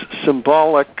this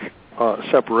symbolic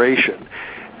separation.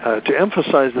 To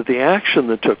emphasize that the action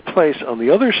that took place on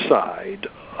the other side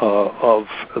of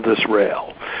this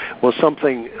rail was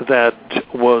something that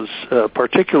was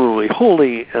particularly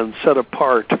holy and set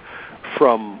apart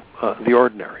from the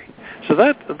ordinary. So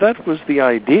that was the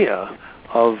idea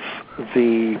of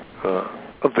the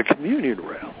communion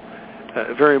rail,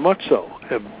 very much so.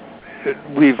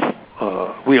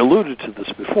 We alluded to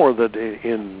this before, that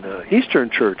in Eastern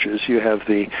churches you have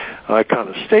the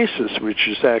iconostasis, which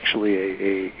is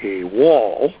actually a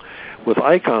wall with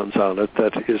icons on it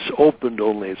that is opened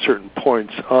only at certain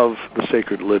points of the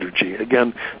sacred liturgy.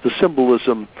 Again, the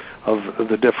symbolism of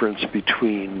the difference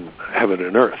between heaven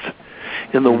and earth.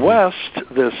 In the West,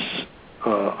 this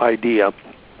idea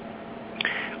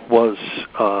was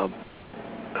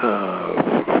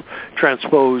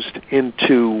transposed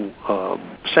into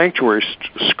sanctuary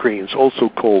screens, also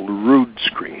called rood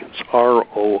screens,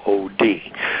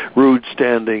 R-O-O-D. Rood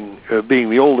being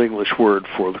the Old English word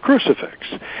for the crucifix.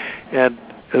 And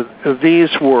these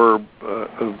were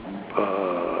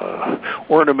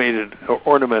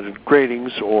ornamented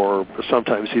gratings, or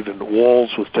sometimes even walls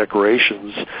with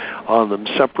decorations on them,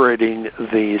 separating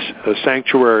the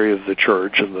sanctuary of the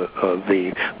church and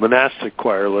the monastic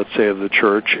choir, let's say, of the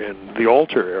church, and the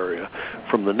altar area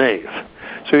from the nave.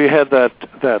 So you had that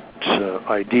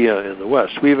idea in the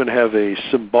West. We even have a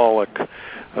symbolic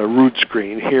rood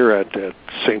screen here at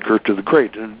St. Gertrude the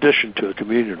Great, in addition to the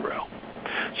communion rail.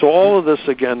 So all of this,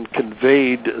 again,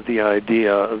 conveyed the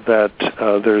idea that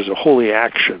there's a holy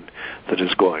action that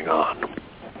is going on.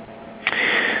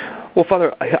 Well,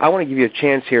 Father, I want to give you a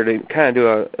chance here to kind of do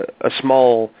a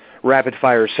small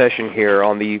rapid-fire session here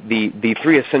on the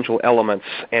three essential elements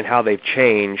and how they've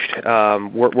changed.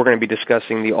 We're going to be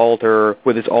discussing the altar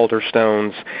with its altar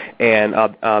stones and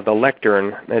the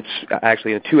lectern. It's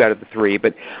actually 2 out of the 3.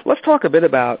 But let's talk a bit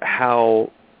about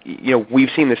how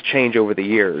we've seen this change over the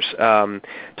years.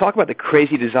 Talk about the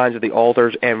crazy designs of the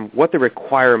altars and what the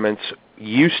requirements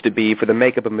used to be for the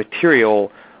makeup and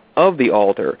material of the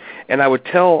altar. And I would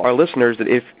tell our listeners that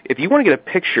if you want to get a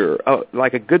picture,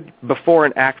 like a good before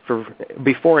and after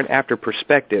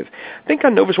perspective, I think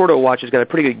on Novus Ordo Watch has got a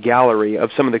pretty good gallery of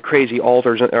some of the crazy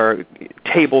altars or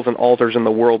tables and altars in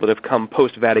the world that have come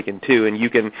post Vatican II, and you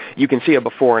can see a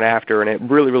before and after, and it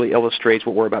really, really illustrates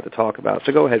what we're about to talk about.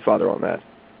 So go ahead, Father, on that.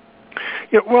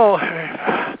 Yeah, well,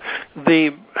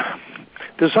 the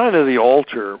design of the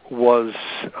altar was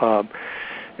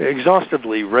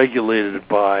exhaustively regulated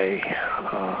by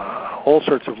all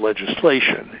sorts of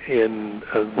legislation in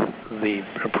the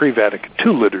pre-Vatican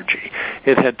II liturgy.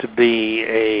 It had to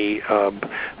be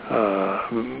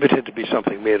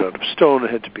something made out of stone.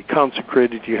 It had to be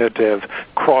consecrated. You had to have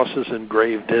crosses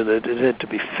engraved in it. It had to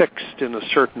be fixed in a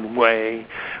certain way.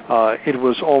 It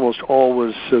was almost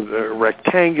always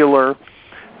rectangular.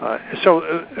 So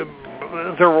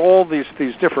there were all these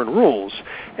different rules.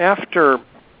 After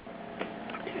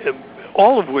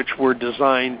all of which were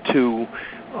designed to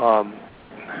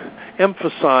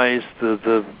emphasize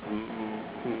the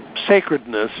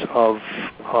sacredness of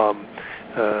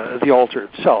the altar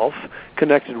itself,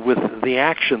 connected with the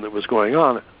action that was going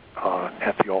on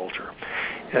at the altar.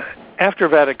 After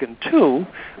Vatican II,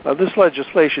 this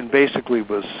legislation basically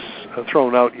was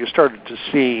thrown out. You started to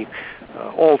see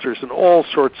altars in all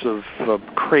sorts of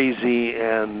crazy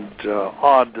and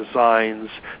odd designs,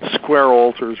 square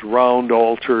altars, round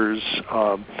altars,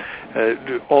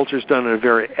 altars done in a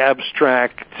very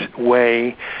abstract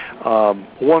way.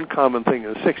 One common thing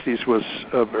in the 60s was,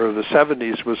 or the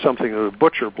 70s, was something of a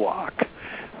butcher block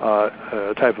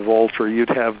type of altar. You'd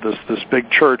have this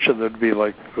big church, and there'd be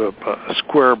like a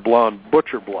square blonde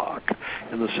butcher block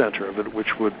in the center of it,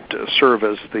 which would serve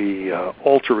as the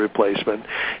altar replacement.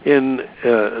 In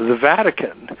the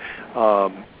Vatican,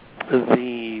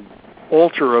 the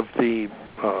altar of the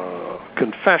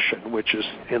Confession, which is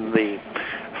in the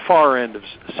far end of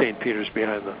St. Peter's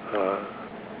behind the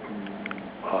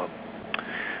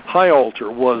high altar,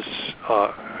 was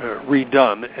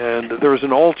redone, and there was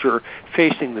an altar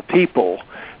facing the people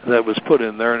that was put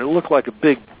in there, and it looked like a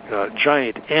big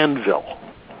giant anvil.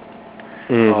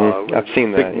 I've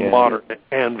seen that, big modern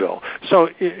anvil. So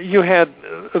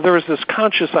there was this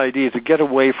conscious idea to get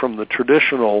away from the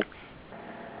traditional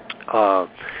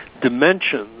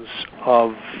dimensions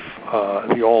of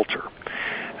the altar.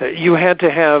 You had to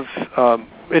have,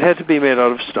 it had to be made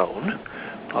out of stone,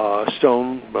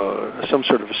 some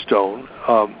sort of a stone.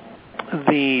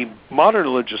 The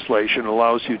modern legislation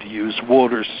allows you to use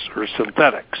wood or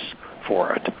synthetics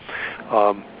for it.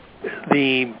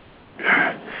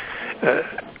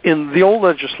 In the old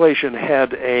legislation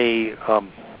had a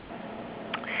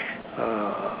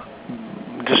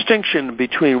distinction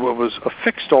between what was a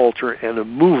fixed altar and a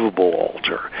movable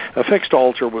altar. A fixed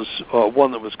altar was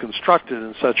one that was constructed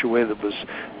in such a way that was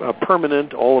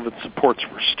permanent. All of its supports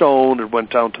were stone and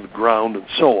went down to the ground and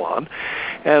so on.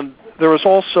 And There was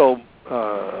also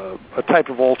a type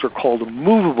of altar called a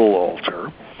movable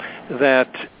altar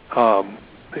that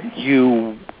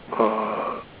you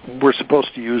were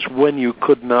supposed to use when you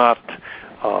could not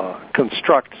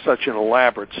construct such an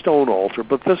elaborate stone altar,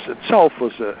 but this itself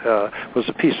was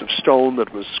a piece of stone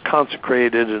that was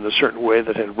consecrated in a certain way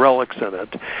that had relics in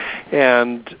it,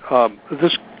 and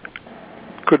this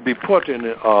could be put in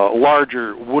a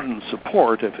larger wooden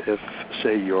support if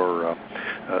say, your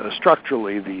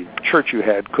structurally the church you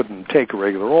had couldn't take a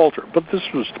regular altar. But this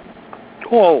was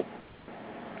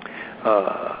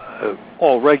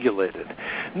all regulated.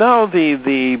 Now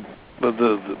the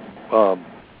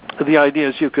idea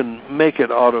is you can make it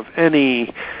out of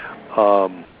any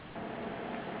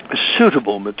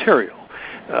suitable material.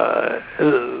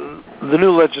 The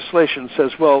new legislation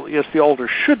says, well, yes, the altar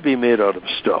should be made out of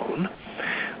stone,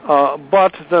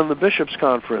 but then the Bishops'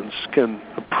 Conference can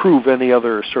approve any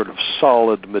other sort of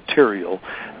solid material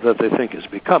that they think is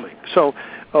becoming. So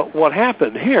what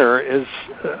happened here is,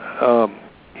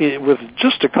 with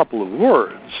just a couple of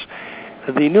words,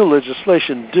 the new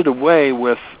legislation did away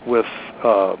with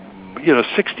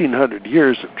 1,600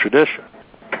 years of tradition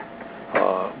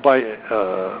by,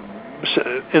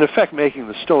 in effect, making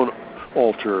the stone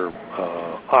altar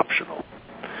optional.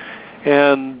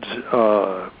 And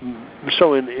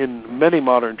so in many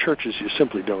modern churches, you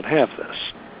simply don't have this.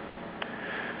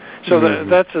 So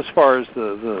that's as far as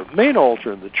the main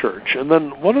altar in the church. And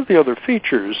then one of the other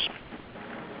features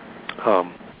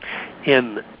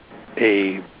in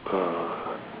a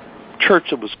church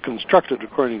that was constructed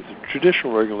according to the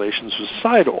traditional regulations was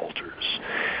side altars.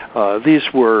 These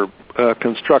were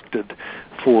constructed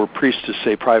for priests to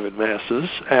say private masses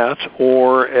at,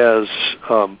 or as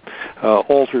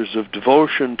altars of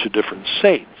devotion to different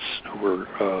saints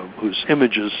whose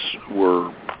images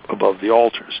were above the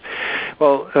altars.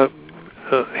 Well,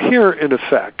 here, in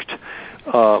effect,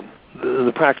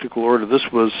 the practical order, this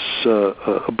was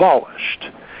abolished.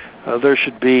 There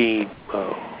should be,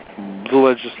 the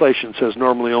legislation says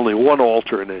normally only one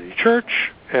altar in any church,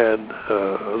 and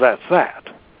that's that.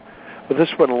 But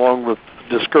this went along with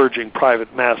discouraging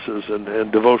private masses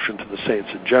and devotion to the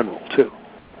saints in general, too.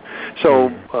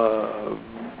 So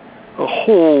a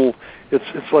whole, it's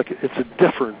a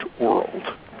different world.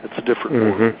 It's a different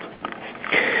world.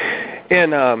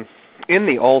 And in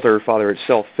the altar, Father,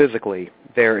 itself, physically,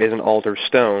 there is an altar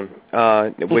stone,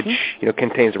 which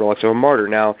contains the relics of a martyr.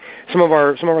 Now, some of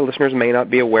our listeners may not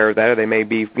be aware of that, or they may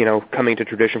be coming to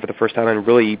tradition for the first time and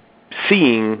really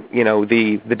seeing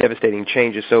the devastating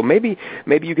changes. So maybe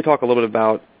you could talk a little bit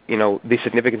about the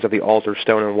significance of the altar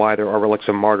stone and why there are relics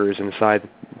of martyrs inside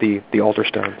the altar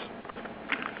stones.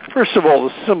 First of all,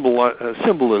 the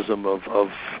symbolism of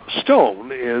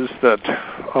stone is that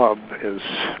is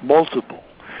multiple.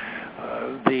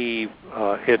 It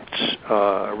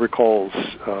recalls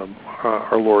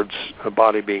our Lord's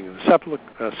body being in the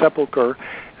sepulcher.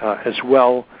 As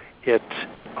well, it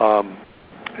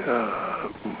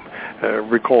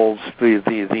recalls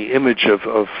the image of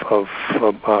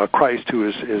Christ, who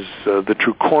is the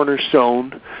true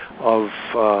cornerstone of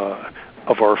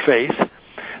our faith.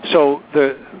 So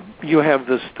you have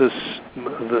there's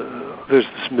this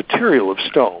material of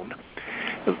stone,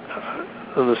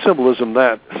 and the symbolism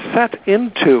that set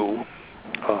into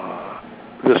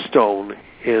the stone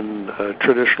in a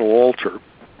traditional altar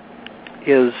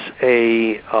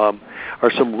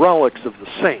are some relics of the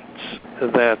saints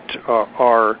that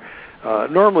are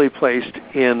normally placed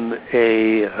in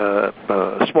a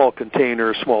small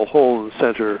container, small hole in the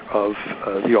center of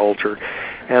the altar,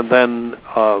 and then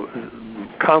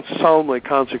solemnly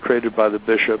consecrated by the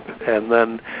bishop, and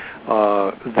then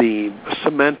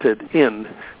cemented in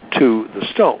to the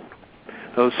stone.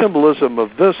 Now, the symbolism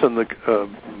of this and the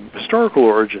historical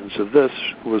origins of this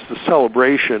was the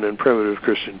celebration in primitive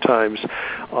Christian times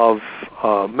of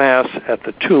Mass at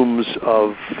the tombs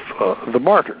of the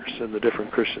martyrs in the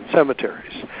different Christian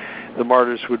cemeteries. The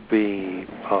martyrs would be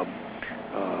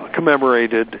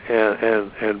commemorated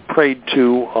and prayed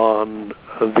to on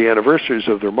the anniversaries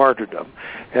of their martyrdom,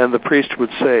 and the priest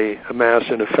would say a Mass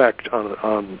in effect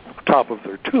on top of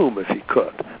their tomb if he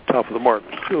could, top of the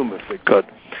martyr's tomb if they could.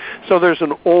 So there's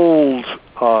an old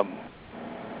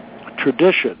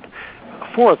tradition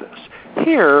for this.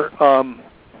 Here, the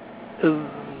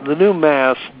new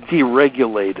Mass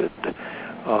deregulated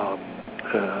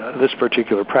this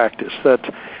particular practice, that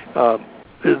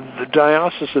the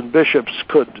diocesan bishops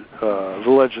could, the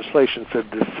legislation said,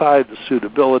 decide the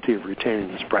suitability of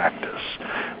retaining this practice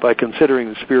by considering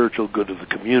the spiritual good of the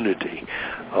community,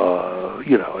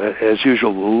 as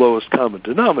usual, the lowest common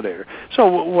denominator.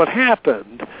 So what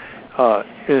happened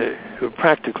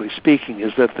practically speaking,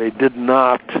 is that they did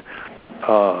not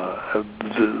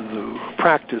the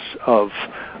practice of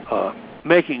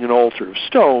making an altar of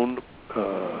stone,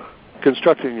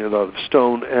 constructing it out of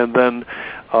stone, and then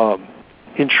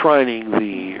enshrining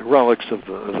the relics of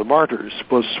the martyrs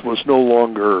was no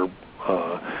longer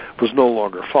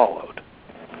followed.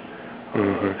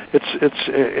 Mm-hmm.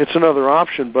 It's another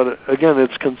option, but again,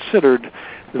 it's considered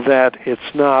that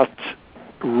it's not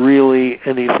really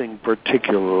anything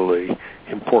particularly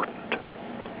important.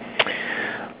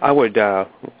 I would tell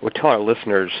our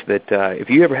listeners that if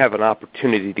you ever have an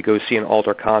opportunity to go see an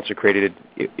altar consecrated,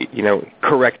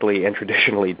 correctly and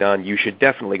traditionally done, you should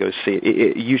definitely go see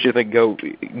it. You should go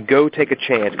take a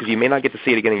chance, because you may not get to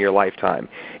see it again in your lifetime.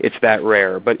 It's that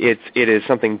rare, but it is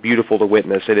something beautiful to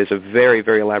witness. It is a very,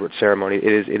 very elaborate ceremony.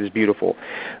 It is beautiful,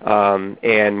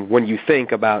 and when you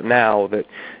think about now that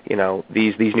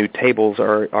these new tables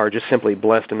are just simply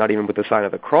blessed and not even with the sign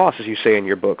of the cross, as you say in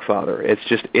your book, Father.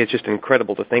 It's just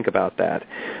incredible to think about that,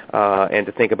 and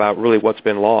to think about really what's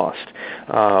been lost.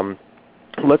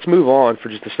 Let's move on for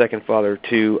just a second, Father,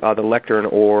 to the lectern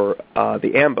or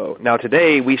the ambo. Now,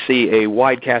 today we see a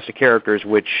wide cast of characters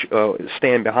which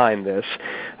stand behind this,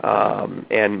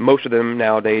 and most of them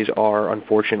nowadays are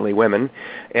unfortunately women.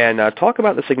 And talk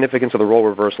about the significance of the role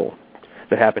reversal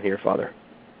that happened here, Father.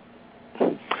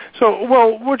 So,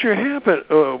 well, what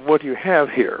you have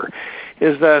here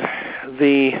is that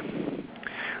the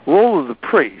role of the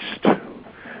priest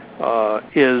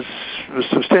is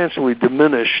substantially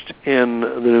diminished in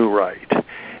the new rite.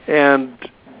 And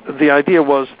the idea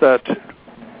was that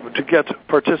to get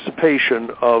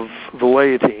participation of the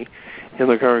laity in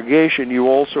the congregation, you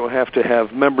also have to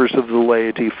have members of the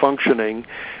laity functioning,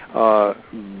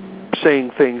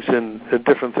 saying things and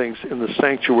different things in the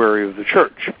sanctuary of the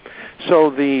church.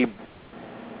 So the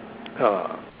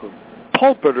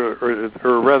pulpit,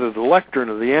 or rather the lectern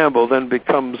of the ambo, then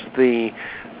becomes the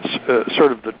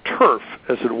sort of the turf,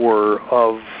 as it were,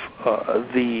 of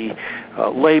the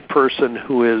lay person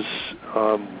who is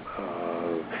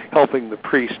helping the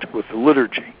priest with the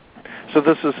liturgy. So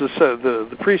this is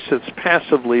the priest sits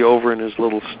passively over in his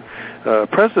little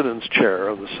president's chair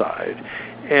on the side,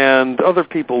 and other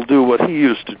people do what he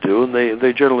used to do, and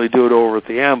they generally do it over at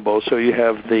the ambo. So you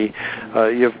have you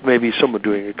have maybe someone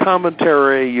doing a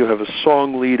commentary, you have a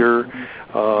song leader,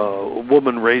 a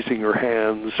woman raising her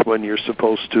hands when you're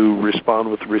supposed to respond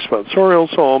with the responsorial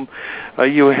psalm.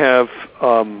 You have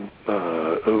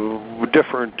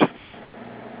different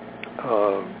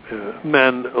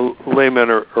men, laymen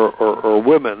or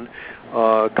women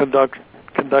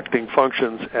conducting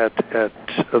functions at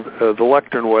the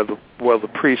lectern while the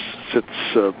priest sits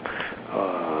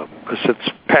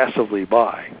passively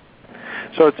by.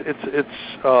 So it's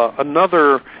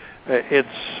another.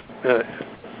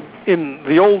 In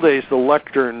the old days, the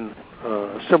lectern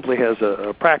simply has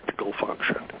a practical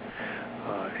function.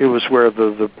 It was where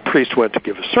the priest went to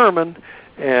give a sermon,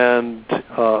 and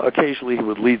occasionally he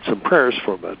would lead some prayers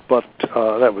from it, but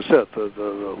that was it,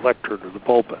 the lectern or the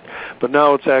pulpit. But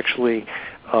now it's actually,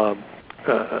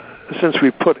 since we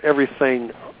put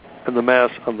everything in the Mass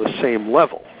on the same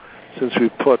level, since we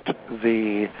put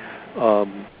the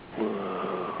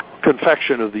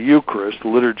confection of the Eucharist, the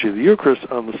liturgy of the Eucharist,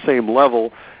 on the same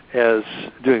level as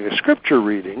doing a scripture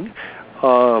reading,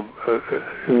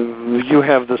 you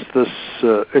have this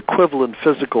equivalent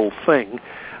physical thing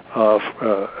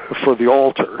for the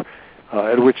altar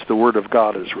at which the Word of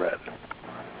God is read.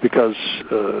 Because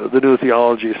the New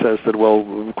Theology says that,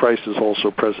 well, Christ is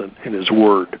also present in His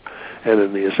Word and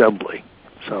in the assembly.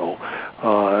 So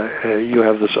you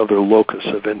have this other locus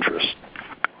of interest.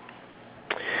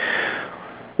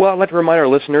 Well, I'd like to remind our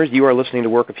listeners, you are listening to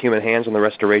Work of Human Hands on the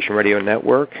Restoration Radio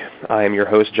Network. I am your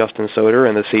host, Justin Soder,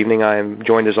 and this evening I am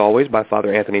joined, as always, by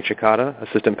Father Anthony Cekada,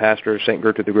 Assistant Pastor of St.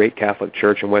 Gertrude the Great Catholic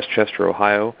Church in Westchester,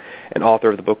 Ohio, and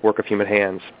author of the book Work of Human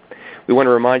Hands. We want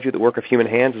to remind you that Work of Human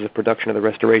Hands is a production of the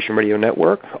Restoration Radio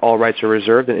Network. All rights are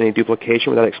reserved, and any duplication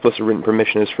without explicit written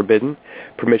permission is forbidden.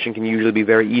 Permission can usually be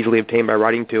very easily obtained by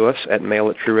writing to us at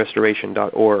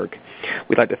mail@truerestoration.org.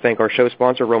 We'd like to thank our show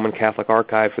sponsor, Roman Catholic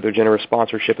Archive, for their generous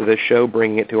sponsorship of this show,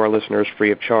 bringing it to our listeners free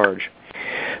of charge.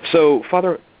 So,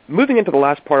 Father, moving into the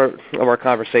last part of our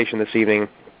conversation this evening,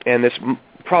 and this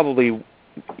probably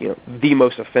the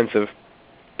most offensive,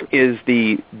 is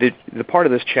the part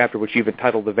of this chapter which you've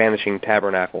entitled The Vanishing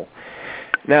Tabernacle.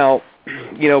 Now,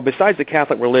 besides the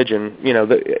Catholic religion,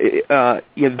 the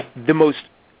most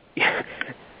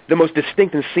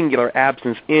distinct and singular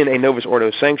absence in a Novus Ordo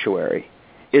sanctuary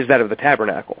is that of the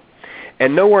tabernacle.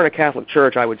 And nowhere in a Catholic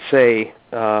church, I would say,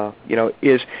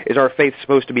 is our faith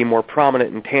supposed to be more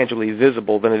prominent and tangibly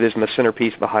visible than it is in the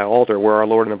centerpiece of the high altar, where our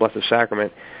Lord in the Blessed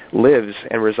Sacrament lives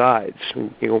and resides,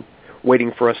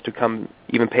 waiting for us to come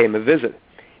even pay him a visit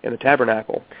in the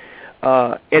tabernacle.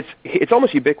 It's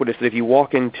almost ubiquitous that if you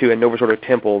walk into a Novus Ordo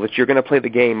temple, that you're going to play the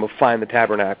game of Find the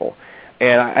Tabernacle.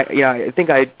 And I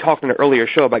think I talked in an earlier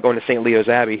show about going to St. Leo's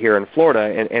Abbey here in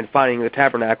Florida and finding the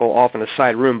tabernacle off in a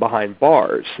side room behind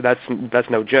bars. That's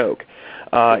no joke.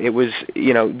 It was,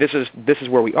 this is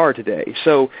where we are today.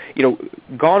 So,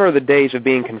 gone are the days of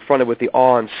being confronted with the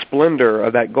awe and splendor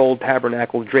of that gold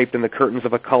tabernacle draped in the curtains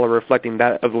of a color reflecting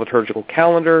that of the liturgical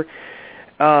calendar.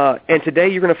 And today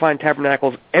you're going to find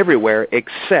tabernacles everywhere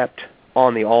except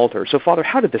on the altar. So, Father,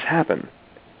 how did this happen?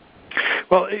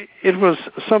 Well, it was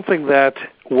something that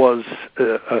was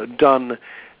done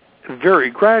very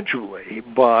gradually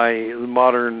by the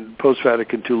modern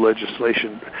post-Vatican II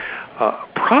legislation,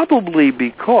 probably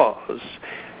because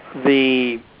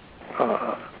the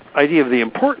idea of the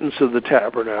importance of the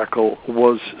tabernacle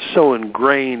was so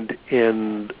ingrained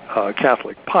in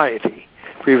Catholic piety,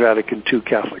 pre-Vatican II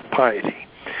Catholic piety.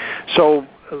 So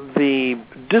the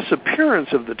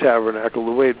disappearance of the tabernacle,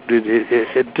 the way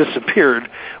it disappeared,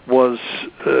 was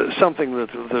something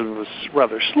that was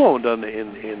rather slow and done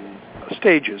in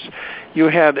stages. You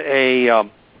had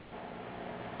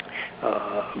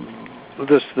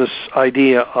this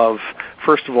idea of,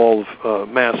 first of all,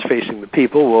 Mass facing the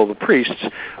people. Well, the priests,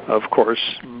 of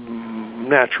course,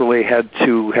 naturally had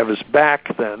to have his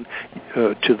back then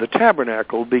to the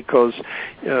tabernacle, because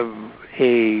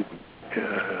a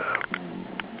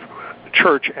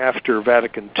church after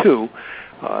Vatican II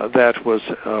that was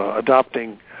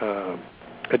adapting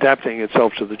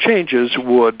itself to the changes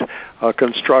would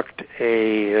construct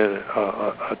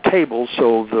a table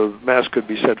so the Mass could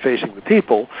be said facing the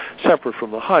people, separate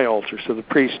from the high altar, so the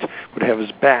priest would have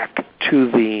his back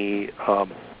to the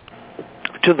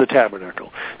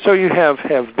tabernacle. So you have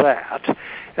that,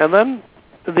 and then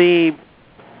the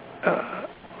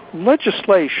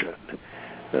legislation,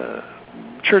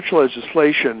 church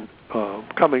legislation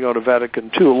coming out of Vatican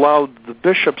II allowed the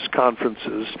bishops'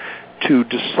 conferences to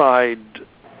decide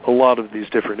a lot of these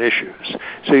different issues.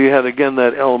 So you had, again,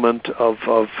 that element of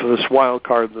this wild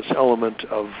card, this element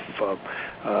of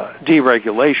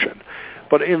deregulation.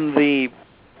 But in the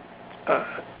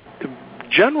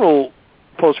general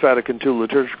post-Vatican II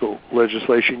liturgical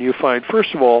legislation, you find,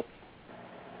 first of all,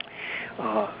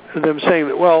 them saying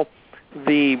that, well,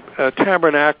 the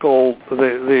tabernacle,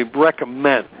 they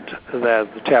recommend that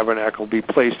the tabernacle be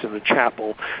placed in a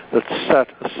chapel that's set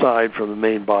aside from the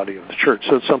main body of the church.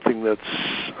 So it's something that's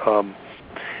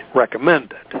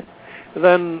recommended.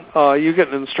 Then you get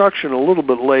an instruction a little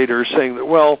bit later saying that,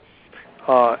 well,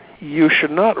 you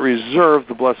should not reserve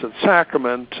the Blessed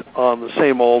Sacrament on the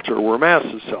same altar where Mass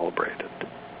is celebrated.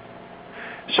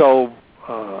 So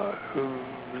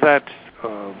that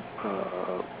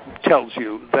tells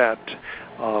you that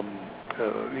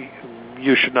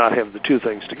you should not have the two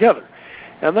things together.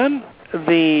 And then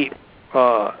the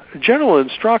general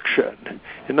instruction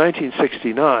in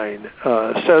 1969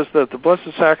 says that the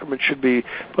Blessed Sacrament should be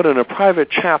put in a private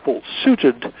chapel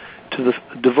suited to the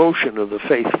devotion of the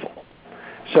faithful.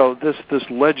 So this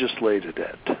legislated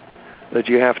it, that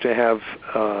you have to have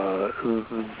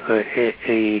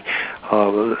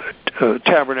a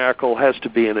tabernacle has to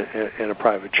be in a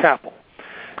private chapel.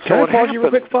 Can I pause you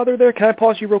real quick, Father, there? Can I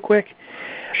pause you real quick?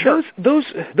 Sure. Those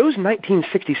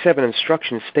 1967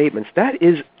 instruction statements, that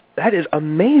is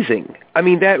amazing. I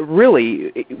mean, that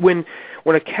really, when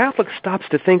a Catholic stops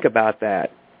to think about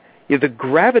that, the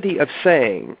gravity of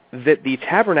saying that the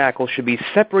tabernacle should be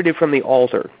separated from the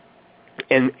altar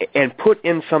and put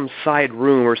in some side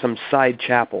room or some side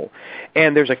chapel,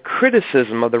 and there's a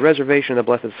criticism of the reservation of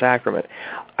the Blessed Sacrament,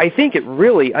 I think it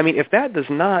really, I mean, if that does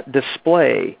not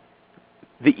display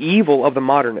the evil of the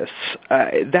modernists,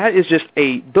 that is just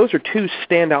those are two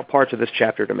standout parts of this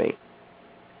chapter to me.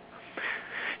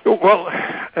 Well,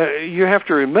 you have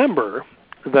to remember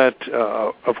that,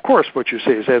 of course, what you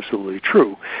say is absolutely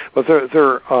true, but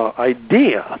their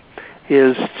idea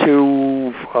is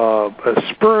to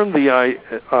spurn the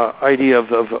idea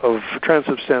of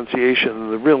transubstantiation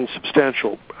and the real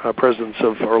substantial presence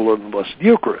of our Lord in the Blessed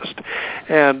Eucharist.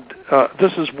 And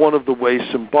this is one of the ways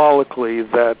symbolically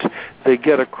that they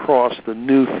get across the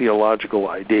new theological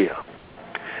idea,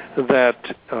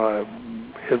 that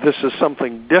this is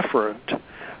something different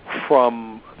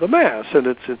from the Mass, and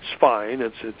it's fine,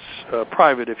 it's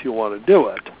private if you want to do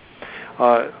it.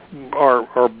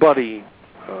 Our buddy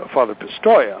Father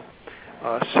Pistoia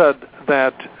said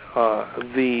that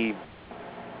the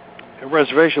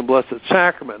reservation of Blessed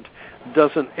Sacrament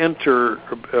doesn't enter,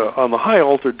 on the high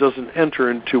altar, doesn't enter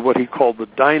into what he called the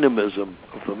dynamism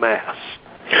of the Mass.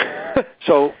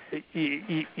 So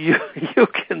you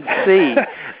can see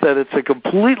that it's a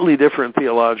completely different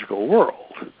theological world.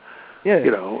 Yeah,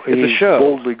 it's he's a show.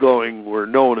 boldly going where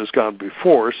no one has gone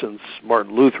before since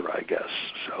Martin Luther, I guess.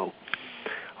 So,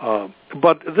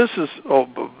 but this is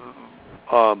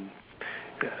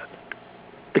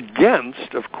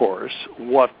against, of course,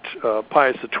 what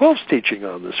Pius XII's teaching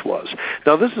on this was.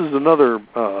 Now, this is another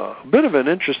bit of an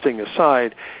interesting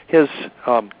aside. His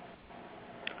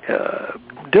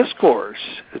discourse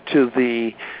to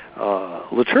the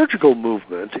liturgical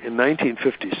movement in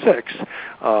 1956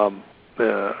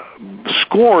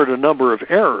 scored a number of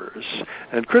errors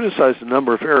and criticized a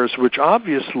number of errors, which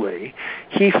obviously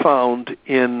he found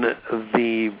in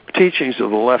the teachings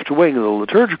of the left wing of the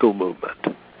liturgical movement.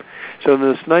 So in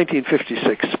this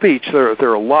 1956 speech, there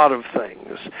are a lot of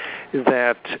things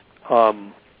that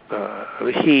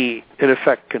he, in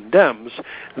effect, condemns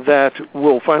that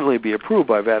will finally be approved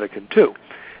by Vatican II.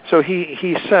 So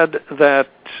he said that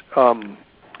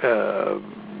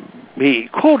he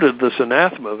quoted this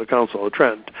anathema of the Council of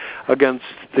Trent against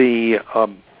the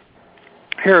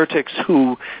heretics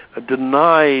who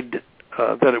denied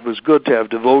that it was good to have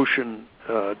devotion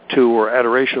to or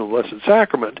adoration of the Blessed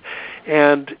Sacrament,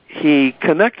 and he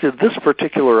connected this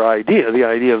particular idea, the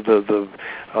idea of the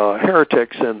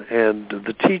heretics and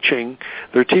their teaching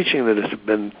that has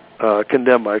been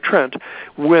condemned by Trent,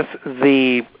 with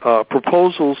the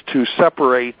proposals to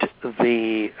separate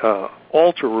the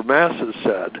altar where Mass is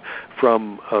said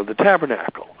from the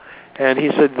tabernacle. And he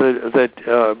said that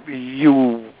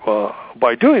you,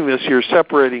 by doing this, you're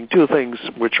separating two things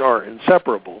which are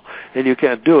inseparable, and you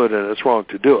can't do it, and it's wrong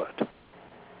to do it.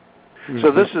 Mm-hmm.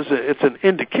 So this is it's an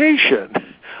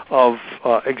indication of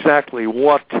exactly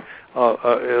what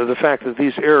the fact that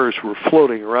these errors were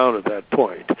floating around at that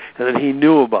point, and that he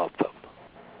knew about them.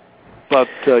 But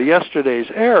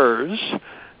yesterday's errors,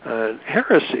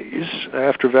 heresies,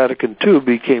 after Vatican II,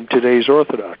 became today's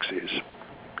orthodoxies.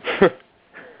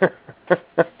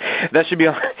 That should be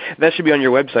on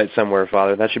your website somewhere,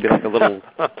 Father. That should be like a little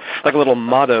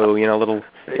motto, a little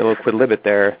quidlibet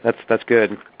there. That's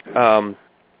good.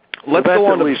 Let's go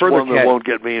on to further. One that won't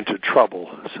get me into trouble.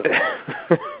 So.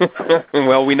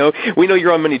 Well, we know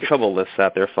you're on many trouble lists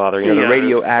out there, Father. The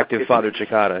radioactive Father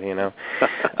Cekada.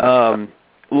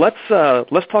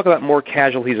 Let's talk about more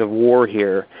casualties of war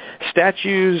here.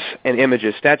 Statues and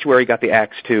images. Statuary got the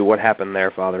axe too. What happened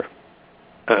there, Father?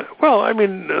 Well, I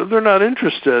mean, they're not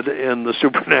interested in the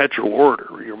supernatural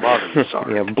order. Your modernists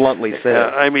are. Yeah, bluntly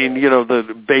said. I mean,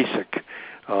 the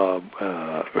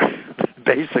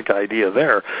basic idea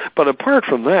there. But apart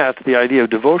from that, the idea of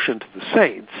devotion to the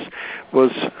saints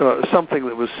was something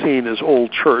that was seen as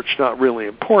old church, not really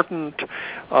important.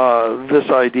 This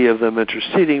idea of them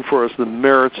interceding for us, the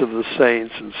merits of the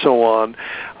saints, and so on,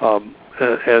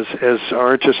 as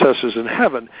our intercessors in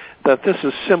heaven, that this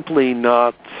is simply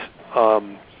not.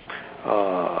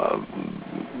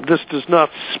 This does not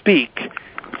speak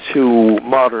to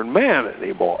modern man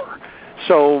anymore.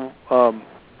 So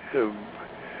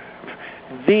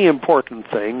the important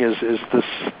thing is this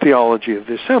theology of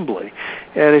the assembly.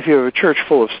 And if you have a church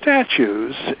full of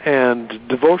statues and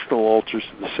devotional altars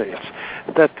to the saints,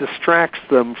 that distracts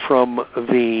them from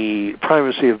the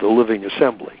primacy of the living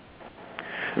assembly.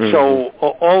 Mm-hmm. So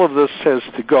all of this has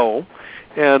to go.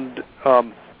 And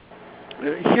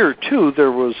here, too,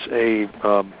 there was a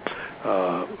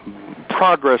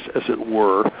progress, as it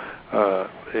were,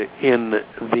 in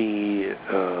the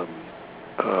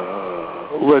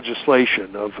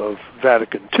legislation of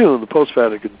Vatican II, the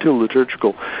post-Vatican II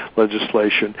liturgical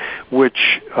legislation,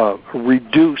 which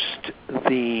reduced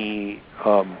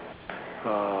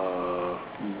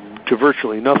to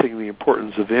virtually nothing the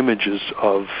importance of images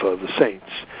of the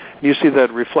saints. You see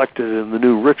that reflected in the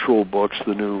new ritual books,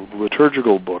 the new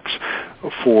liturgical books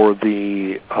for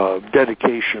the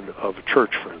dedication of a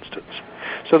church, for instance.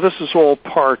 So this is all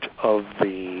part of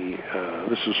the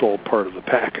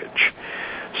package.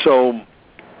 So,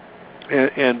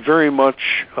 and very much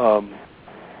a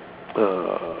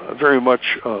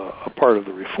part of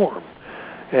the reform,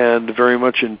 and very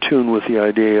much in tune with the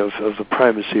idea of the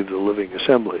primacy of the living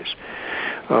assembly.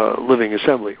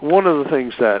 One of the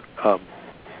things that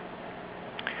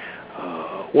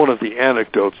one of the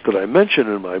anecdotes that I mentioned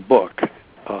in my book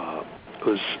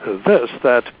was this,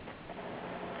 that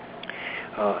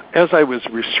as I was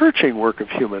researching work of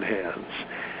human hands,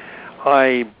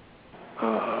 I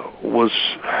was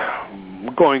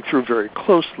going through very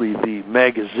closely the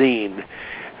magazine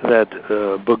that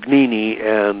Bugnini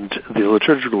and the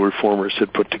liturgical reformers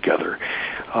had put together.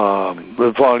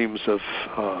 The volumes of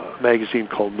a magazine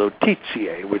called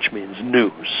Notizie, which means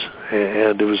news,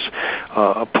 and it was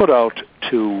put out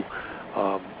to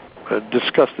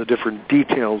discuss the different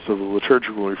details of the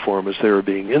liturgical reform as they were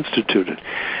being instituted.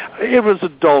 It was a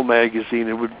dull magazine.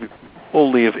 It would be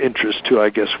only of interest to, I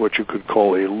guess, what you could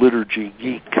call a liturgy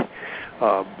geek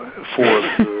for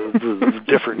the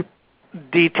different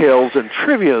details and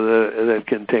trivia that it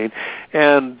contained.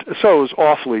 And so it was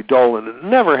awfully dull, and it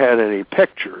never had any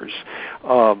pictures,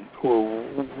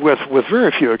 with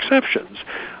very few exceptions.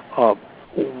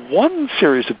 One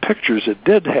series of pictures it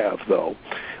did have, though,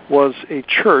 was a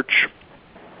church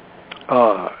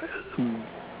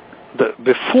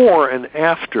before and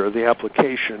after the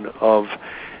application of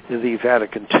the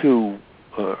Vatican II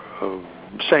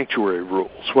sanctuary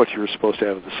rules, what you were supposed to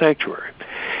have in the sanctuary.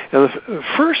 And the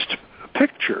first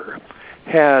picture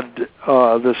had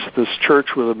this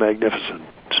church with a magnificent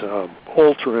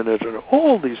altar in it, and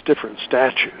all these different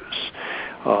statues,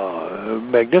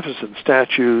 magnificent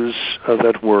statues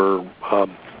that were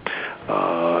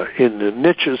in the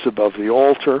niches above the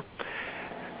altar.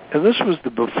 And this was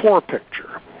the before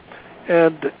picture.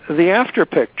 And the after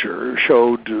picture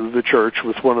showed the church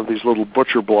with one of these little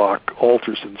butcher block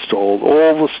altars installed,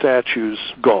 all the statues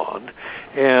gone,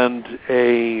 and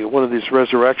one of these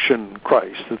resurrection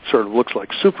Christ that sort of looks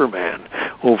like Superman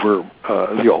over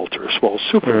the altar, a small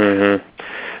Superman.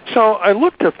 Mm-hmm. So I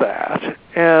looked at that,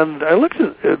 and I looked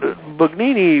at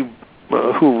Bugnini,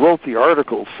 who wrote the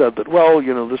article, said that, well,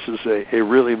 this is a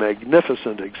really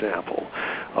magnificent example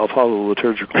of how the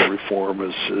liturgical reform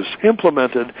is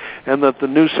implemented, and that the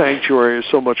new sanctuary is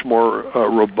so much more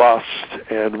robust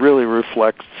and really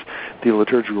reflects the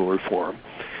liturgical reform.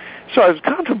 So I was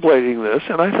contemplating this,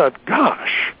 and I thought,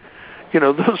 gosh,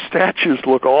 those statues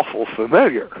look awful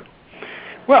familiar.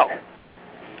 Well,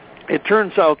 it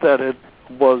turns out that it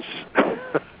was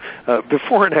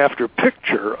before and after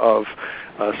picture of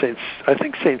St.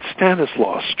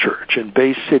 Stanislaus Church in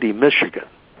Bay City, Michigan.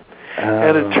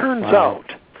 And it turns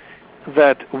out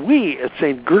that we at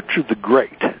St. Gertrude the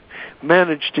Great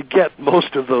managed to get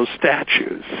most of those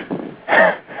statues.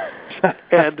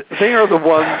 And they are the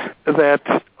ones that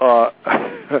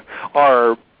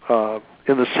are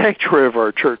in the sanctuary of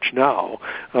our church now,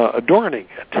 adorning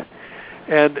it.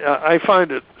 And I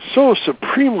find it so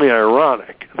supremely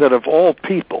ironic that of all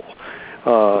people,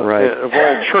 of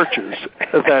all churches,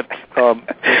 that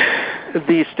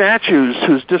the statues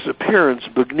whose disappearance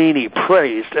Bugnini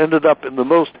praised ended up in the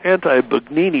most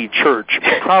anti-Bugnini church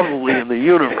probably in the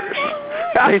universe,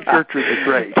 St. Gertrude the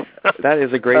Great. That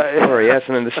is a great story, yes.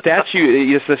 And then the statue,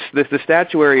 yes, the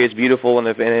statuary is beautiful, and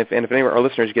if any of our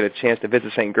listeners get a chance to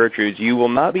visit St. Gertrude's, you will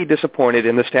not be disappointed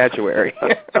in the statuary.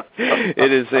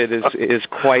 It is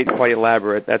quite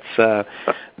elaborate. That's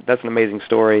an amazing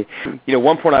story.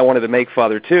 One point I wanted to make,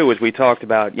 Father, too, is we talked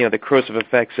about the corrosive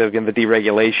effects of the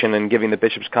deregulation and giving the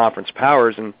bishops' conference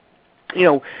powers, and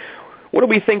what do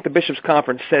we think the Bishops'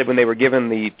 Conference said when they were given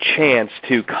the chance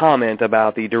to comment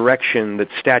about the direction that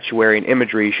statuary and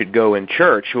imagery should go in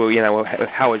church? Well,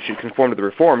 how it should conform to the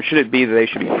reform. Should it be that they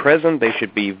should be present, they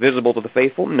should be visible to the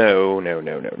faithful? No.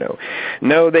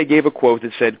 No, they gave a quote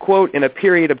that said, quote, "In a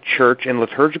period of church and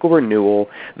liturgical renewal,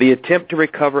 the attempt to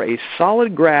recover a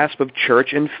solid grasp of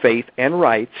church and faith and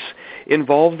rites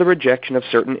involves the rejection of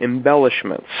certain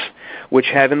embellishments, which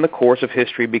have in the course of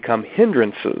history become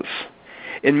hindrances.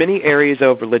 In many areas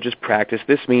of religious practice,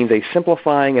 this means a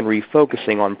simplifying and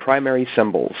refocusing on primary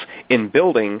symbols. In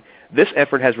building, this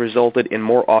effort has resulted in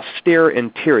more austere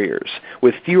interiors,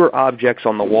 with fewer objects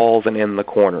on the walls and in the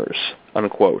corners,"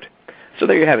 unquote. So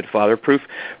there you have it, Father. Proof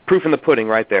in the pudding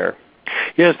right there.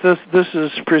 Yes, this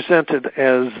is presented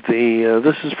as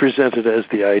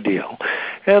the ideal,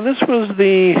 and this was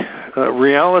the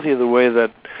reality of the way that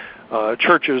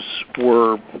churches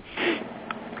were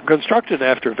constructed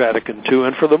after Vatican II,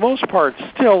 and for the most part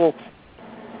still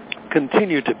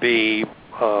continue to be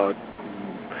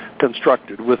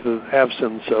constructed with the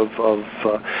absence of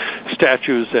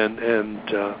statues and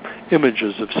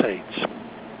images of saints.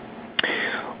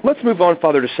 Let's move on,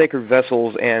 Father, to sacred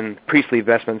vessels and priestly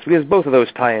vestments, because both of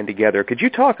those tie in together. Could you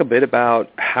talk a bit about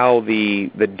how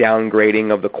the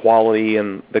downgrading of the quality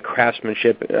and the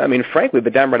craftsmanship, frankly,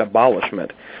 the downright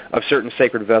abolishment of certain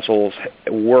sacred vessels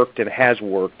worked and has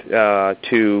worked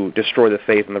to destroy the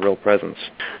faith and the real presence?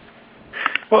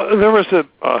 Well, there was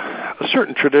a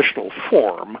certain traditional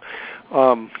form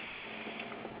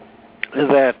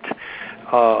that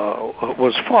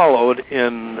was followed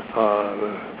in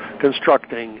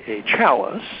constructing a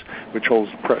chalice, which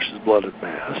holds the precious blood at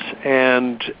Mass,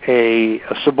 and a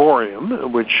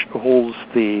ciborium, which holds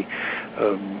the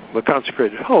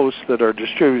consecrated hosts that are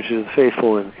distributed to the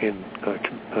faithful in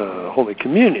Holy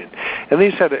Communion. And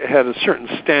these had a certain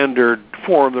standard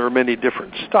form. There were many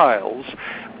different styles,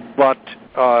 but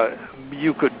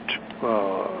you could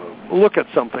look at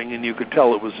something and you could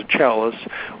tell it was a chalice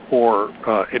or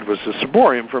it was a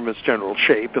ciborium from its general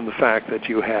shape and the fact that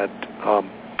you had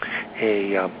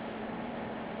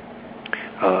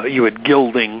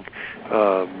gilding,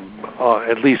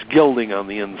 at least gilding on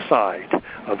the inside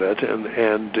of it,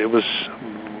 and it was,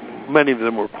 many of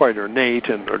them were quite ornate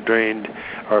and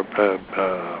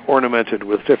ornamented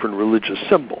with different religious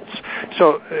symbols.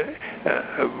 So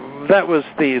that was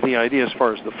the idea as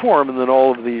far as the form, and then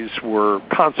all of these were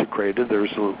consecrated. There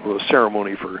was a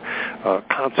ceremony for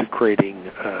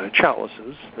consecrating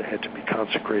chalices. They had to be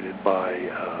consecrated by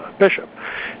a bishop.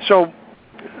 So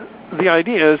the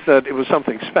idea is that it was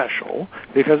something special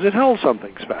because it held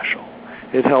something special.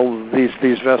 It held,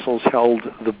 these vessels held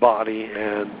the body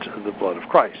and the blood of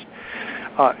Christ.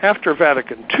 After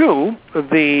Vatican II,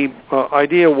 the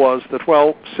idea was that,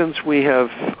 well, since we have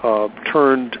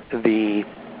turned the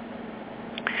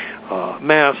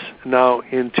Mass now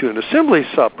into an assembly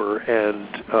supper and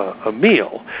a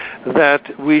meal,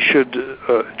 that we should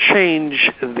change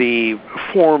the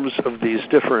forms of these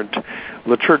different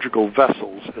liturgical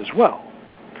vessels as well.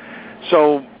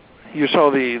 So you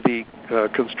saw the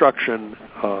construction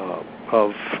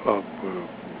of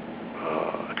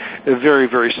very,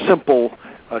 very simple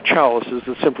chalices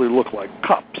that simply looked like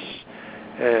cups,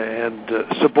 and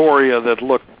ciboria that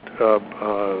looked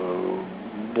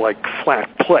like flat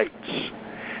plates.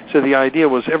 So the idea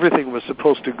was everything was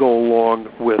supposed to go along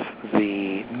with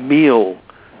the meal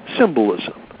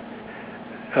symbolism.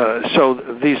 So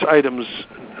these items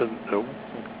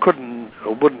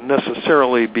wouldn't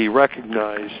necessarily be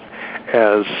recognized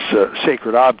as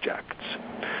sacred objects.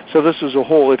 So this is a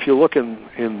whole, if you look in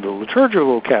the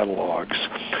liturgical catalogs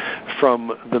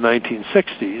from the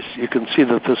 1960s, you can see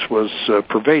that this was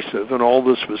pervasive, and all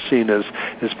this was seen as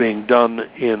being done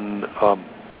in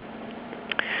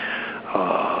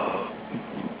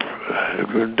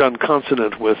done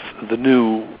consonant with the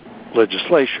new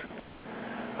legislation.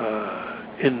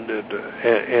 And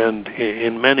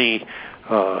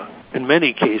in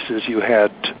many cases, you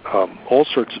had all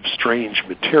sorts of strange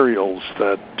materials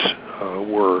that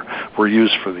were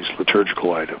used for these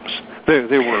liturgical items.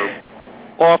 They were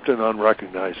often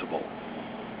unrecognizable.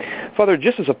 Father,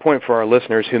 just as a point for our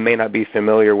listeners who may not be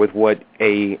familiar with what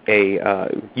you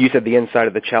said the inside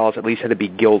of the chalice at least had to be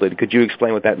gilded. Could you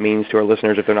explain what that means to our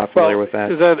listeners if they're not familiar with that?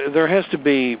 There has to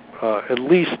be at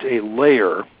least a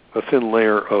thin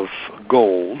layer of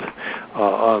gold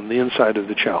on the inside of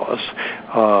the chalice,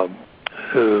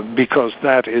 because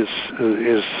that is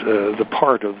the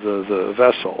part of the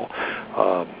vessel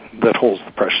that holds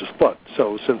the precious blood.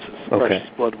 So since it's the precious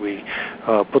blood, we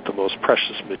put the most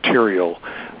precious material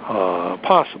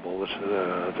possible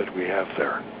that we have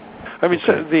there. I mean,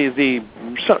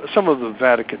 some of the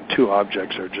Vatican II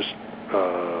objects are just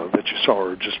that you saw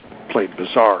are just plain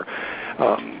bizarre.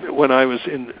 When I was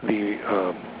in the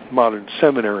modern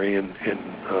seminary in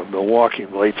Milwaukee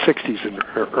in the late 60s and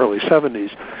early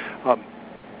 70s,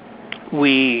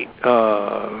 we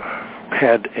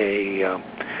had a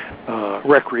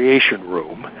recreation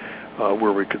room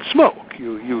where we could smoke.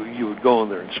 You would go in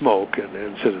there and smoke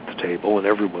and sit at the table, and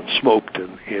everyone smoked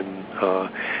in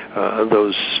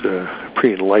those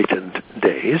pre-enlightened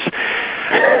days.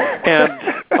 And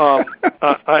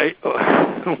I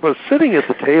was sitting at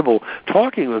the table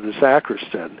talking with the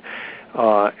sacristan,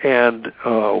 and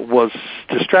was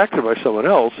distracted by someone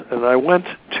else, and I went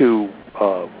to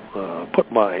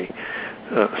put my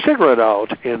cigarette out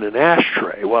in an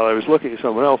ashtray while I was looking at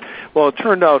someone else. Well, it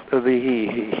turned out that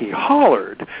he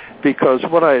hollered because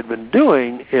what I had been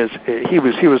doing is he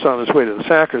was on his way to the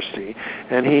sacristy,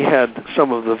 and he had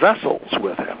some of the vessels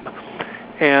with him.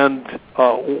 And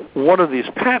one of these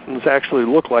patens actually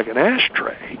looked like an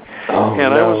ashtray.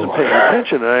 And I wasn't paying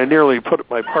attention, and I nearly put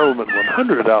my Parliament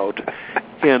 100 out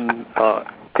in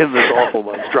this awful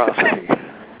monstrosity.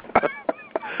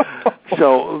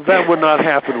 So that would not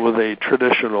happen with a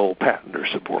traditional patent or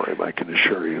ciborium, I can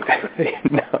assure you.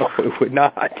 No, it would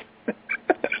not.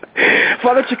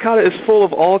 Father Cekada is full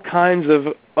of all kinds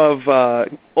of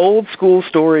old school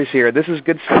stories here. This is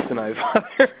good stuff tonight,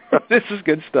 Father. This is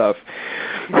good stuff.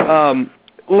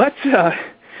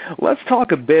 Let's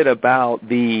talk a bit about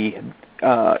the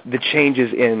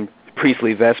changes in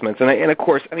priestly vestments. And of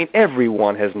course, I mean,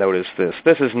 everyone has noticed this.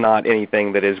 This is not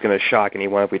anything that is going to shock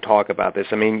anyone if we talk about this.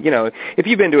 I mean, if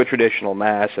you've been to a traditional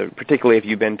Mass, particularly if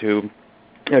you've been to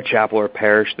a chapel or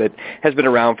parish that has been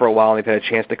around for a while and they've had a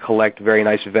chance to collect very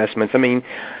nice vestments, I mean,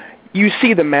 you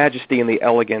see the majesty and the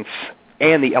elegance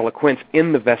and the eloquence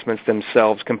in the vestments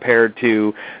themselves compared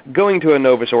to going to a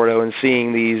Novus Ordo and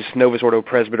seeing these Novus Ordo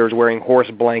presbyters wearing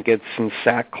horse blankets and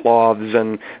sackcloths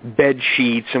and bed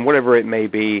sheets and whatever it may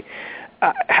be.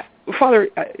 Father,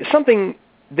 something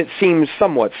that seems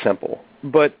somewhat simple,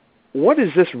 but what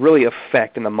does this really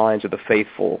affect in the minds of the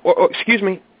faithful? Or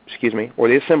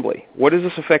the assembly? What does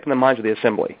this affect in the minds of the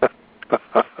assembly?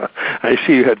 I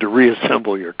see you had to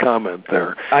reassemble your comment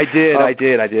there. I did. I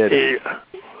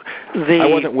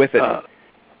wasn't with it.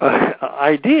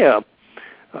 Idea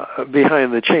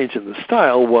behind the change in the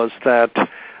style was that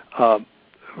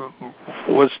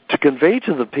was to convey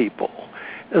to the people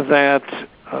that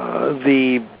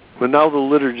now the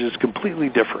liturgy is completely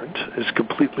different, is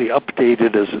completely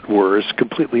updated, as it were, is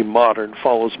completely modern,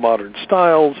 follows modern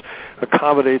styles,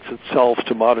 accommodates itself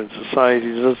to modern society.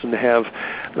 It doesn't have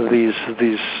these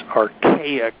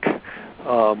archaic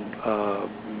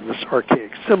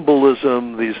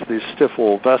symbolism, these stiff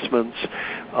old vestments.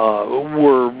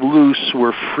 We're loose,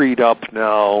 we're freed up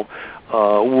now,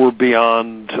 we're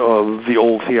beyond the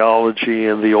old theology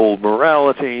and the old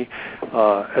morality,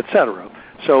 etc.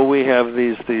 So we have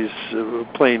these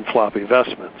plain floppy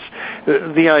vestments.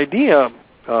 The idea,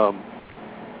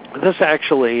 this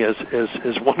actually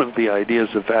is one of the ideas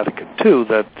of Vatican II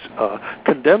that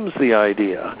condemns the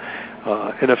idea,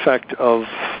 in effect, of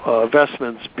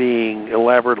vestments being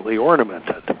elaborately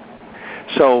ornamented.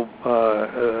 So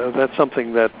that's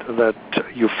something that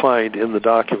you find in the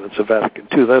documents of Vatican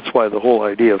II. That's why the whole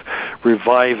idea of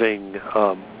reviving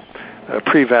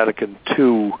pre-Vatican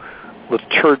II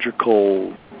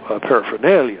liturgical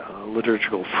paraphernalia,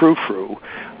 liturgical frou-frou,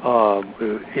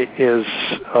 is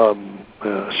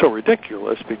so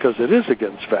ridiculous because it is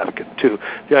against Vatican II.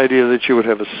 The idea that you would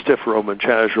have a stiff Roman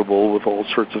chasuble with all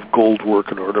sorts of gold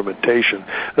work and ornamentation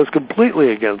is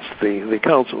completely against the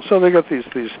council. So they got these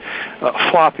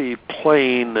floppy,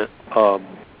 plain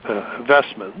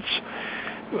vestments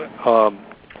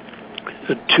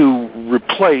to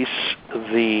replace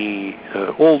the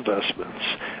old vestments,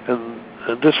 and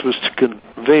this was to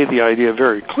convey the idea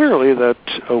very clearly that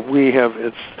we have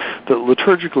that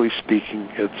liturgically speaking,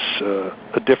 it's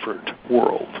a different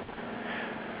world.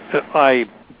 I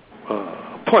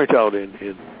point out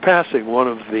in passing one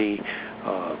of the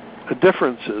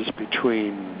differences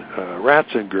between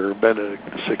Ratzinger, Benedict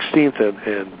XVI,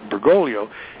 and Bergoglio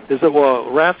is that while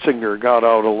Ratzinger got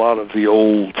out a lot of the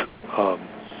old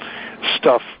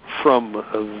stuff from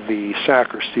the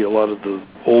sacristy, a lot of the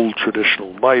old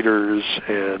traditional miters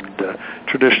and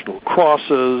traditional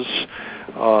crosses,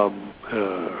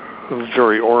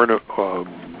 very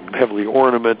heavily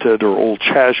ornamented, or old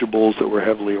chasubles that were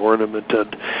heavily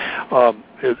ornamented.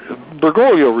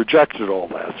 Bergoglio rejected all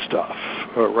that stuff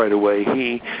right away.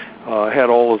 He had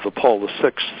all of the Paul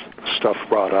VI stuff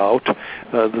brought out,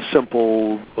 the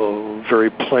simple,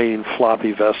 very plain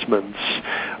floppy vestments,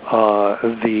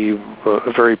 the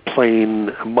very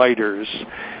plain miters.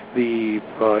 He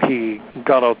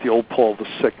got out the old Paul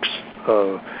VI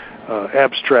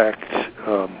abstract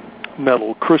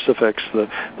metal crucifix, the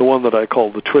one that I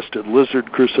call the twisted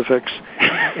lizard crucifix,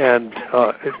 and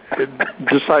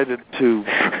decided to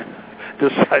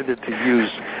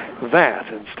use that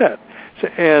instead.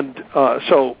 And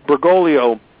so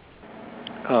Bergoglio,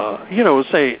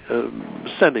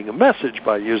 sending a message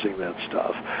by using that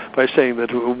stuff, by saying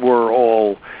that we're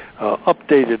all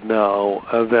updated now,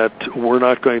 that we're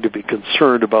not going to be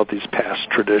concerned about these past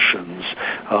traditions,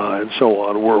 and so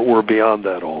on. We're beyond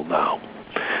that all now.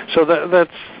 So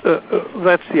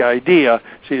that's the idea.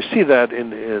 So you see that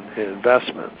in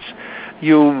investments.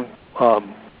 The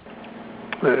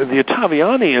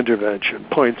Ottaviani intervention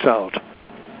points out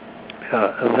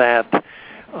that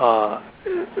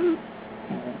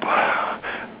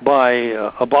by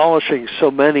abolishing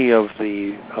so many of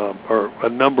the, or a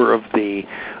number of the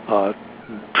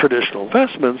traditional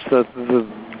vestments, that the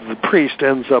priest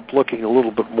ends up looking a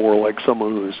little bit more like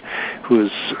someone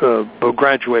who's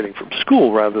graduating from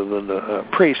school rather than a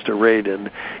priest arrayed in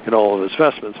all of his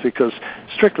vestments, because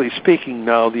strictly speaking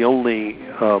now the only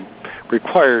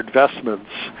required vestments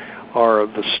are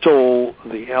the stole,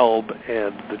 the alb,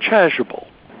 and the chasuble.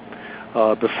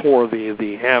 Before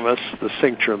the amice, the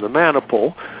cincture, and the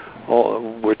maniple,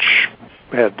 which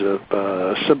had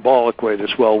symbolic weight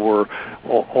as well, were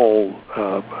all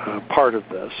part of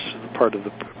this, part of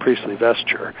the priestly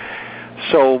vesture.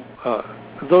 So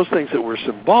those things that were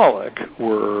symbolic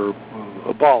were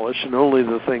abolished, and only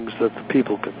the things that the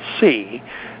people can see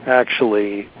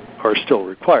actually are still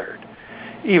required.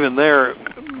 Even there,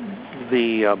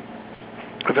 the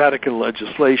Vatican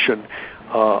legislation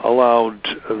allowed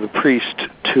the priest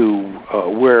to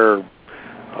wear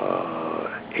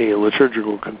a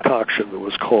liturgical concoction that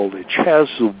was called a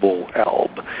chasuble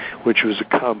alb, which was a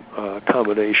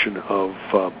combination of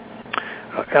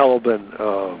alb and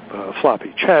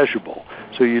floppy chasuble.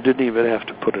 So you didn't even have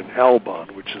to put an alb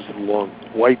on, which is the long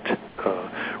white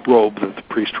robe that the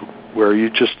priest would wear. You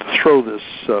just throw this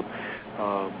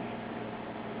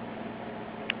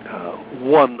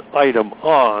one item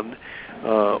on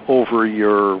over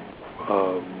your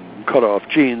cut-off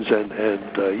jeans, and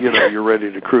you're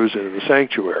ready to cruise into the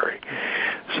sanctuary.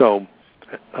 So,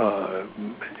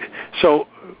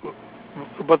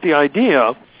 but the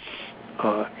idea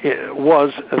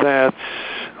was that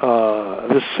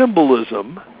the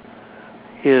symbolism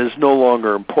is no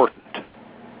longer important.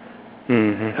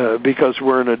 Mm-hmm. Because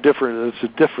we're in it's a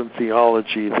different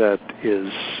theology that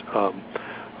is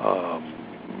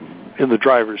in the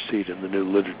driver's seat in the new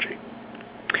liturgy.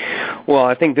 Well,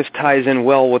 I think this ties in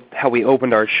well with how we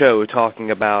opened our show,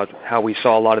 talking about how we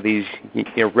saw a lot of these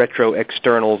retro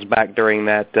externals back during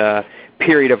that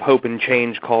period of hope and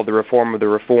change called the Reform of the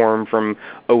Reform from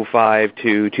 2005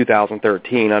 to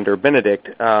 2013 under Benedict.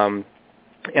 And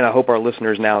I hope our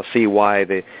listeners now see why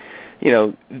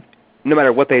no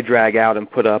matter what they drag out and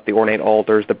put up, the ornate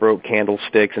altars, the Baroque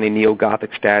candlesticks, any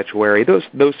neo-Gothic statuary,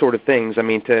 those sort of things, I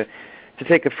mean, to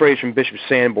take a phrase from Bishop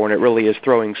Sanborn, it really is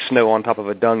throwing snow on top of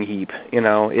a dung heap.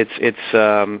 It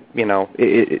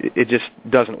just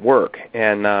doesn't work.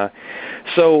 And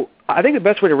so I think the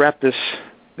best way to wrap this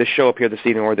show up here this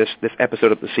evening, or this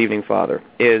episode up this evening, Father,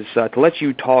 is to let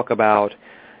you talk about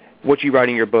what you write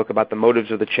in your book about the motives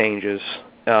of the changes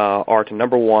are to,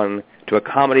 number one, to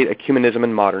accommodate ecumenism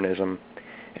and modernism,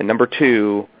 and number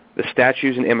two, the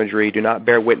statues and imagery do not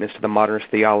bear witness to the modernist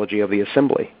theology of the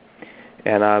assembly.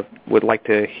 And I would like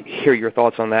to hear your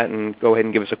thoughts on that, and go ahead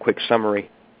and give us a quick summary.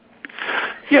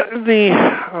 Yeah,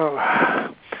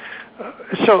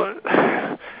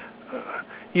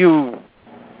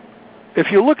 if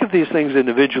you look at these things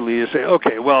individually, you say,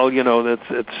 okay, well,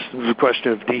 it's a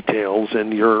question of details,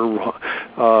 and you're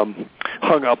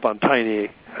hung up on tiny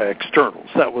externals.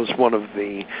 That was one of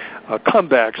the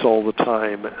comebacks all the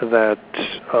time that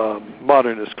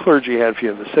modernist clergy had for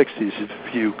you in the 60s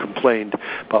if you complained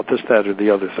about this, that, or the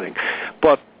other thing.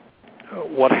 But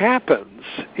what happens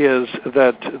is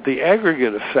that the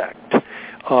aggregate effect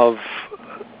of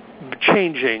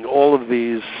changing all of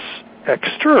these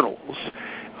externals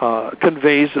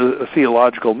conveys a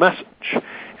theological message.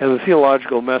 And the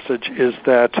theological message is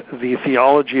that the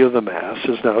theology of the Mass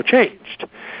has now changed.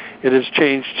 It has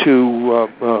changed to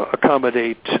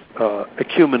accommodate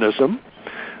ecumenism,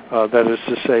 that is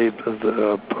to say,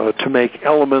 to make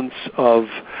elements of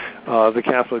the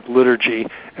Catholic liturgy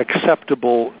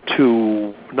acceptable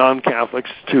to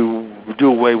non-Catholics, to do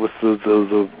away with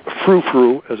the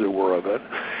frou-frou, as it were, of it.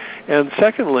 And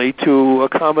secondly, to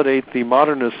accommodate the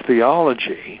modernist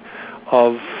theology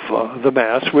of the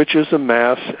Mass, which is a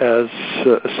Mass as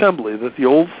assembly, that the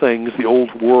old things, the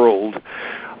old world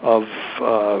of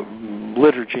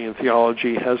liturgy and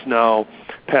theology has now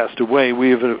passed away.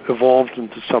 We have evolved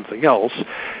into something else,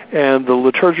 and the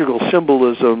liturgical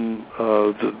symbolism,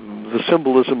 the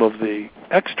symbolism of the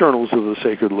externals of the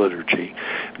sacred liturgy,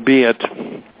 be it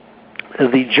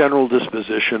the general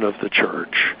disposition of the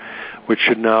Church, which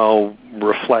should now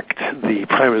reflect the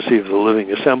primacy of the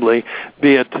living assembly,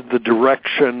 be it the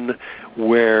direction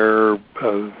where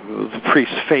the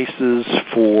priest faces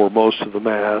for most of the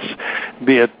Mass,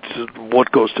 be it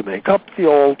what goes to make up the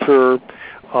altar,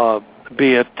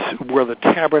 be it where the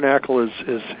tabernacle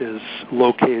is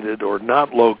located or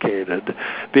not located,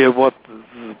 be it what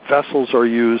vessels are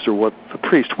used or what the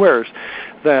priest wears,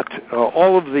 that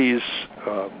all of these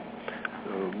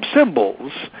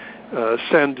symbols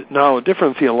send now a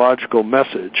different theological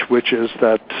message, which is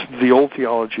that the old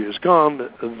theology is gone,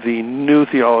 the new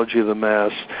theology of the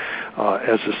Mass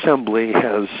as assembly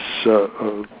has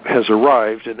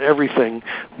arrived, and everything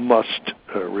must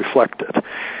reflect it.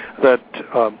 That,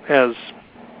 as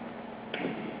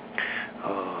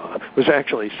was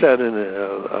actually said in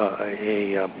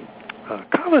a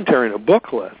commentary in a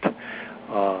booklet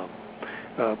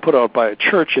put out by a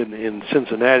church in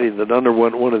Cincinnati that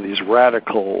underwent one of these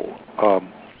radical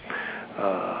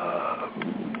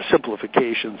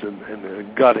simplifications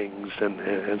and guttings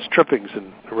and strippings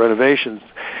and renovations,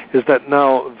 is that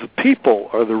now the people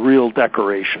are the real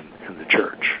decoration in the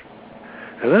church.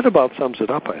 And that about sums it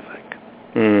up, I think.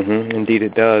 Indeed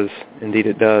it does. Indeed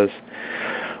it does.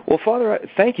 Well, Father,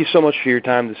 thank you so much for your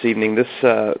time this evening. This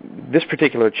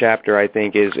particular chapter, I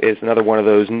think, is another one of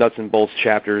those nuts and bolts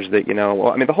chapters that,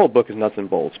 the whole book is nuts and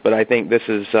bolts, but I think this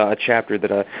is a chapter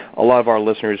that a lot of our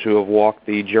listeners who have walked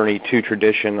the journey to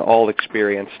tradition all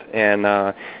experienced, and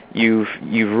you've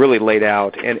really laid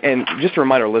out. And just to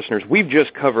remind our listeners, we've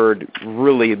just covered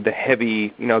really the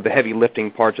heavy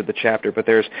lifting parts of the chapter, but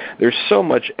there's so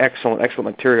much excellent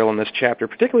material in this chapter,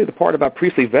 particularly the part about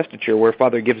priestly vestiture, where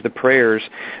Father gives the prayers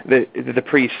that the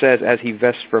priest says as he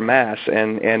vests for Mass,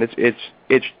 and it's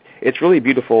really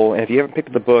beautiful. And if you haven't picked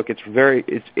up the book, it's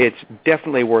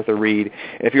definitely worth a read.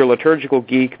 And if you're a liturgical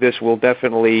geek, this will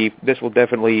definitely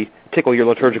tickle your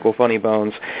liturgical funny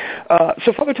bones.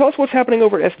 So, Father, tell us what's happening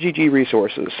over at SGG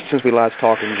Resources since we last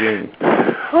talked in June.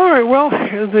 All right. Well,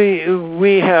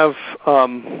 we have.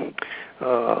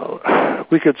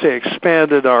 We could say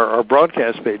expanded our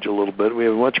broadcast page a little bit. We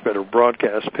have a much better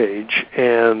broadcast page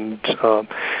and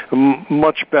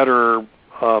much better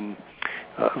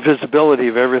visibility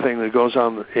of everything that goes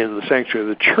on in the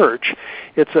sanctuary of the church.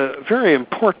 It's a very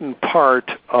important part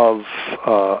of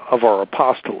our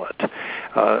apostolate.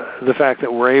 The fact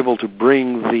that we're able to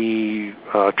bring the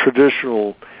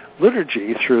traditional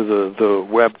liturgy through the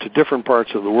web to different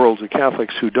parts of the world to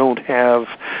Catholics who don't have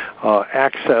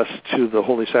access to the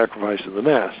Holy Sacrifice of the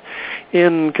Mass.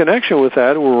 In connection with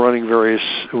that, we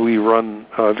run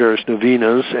various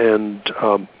novenas and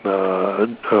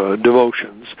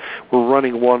devotions. We're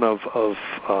running one of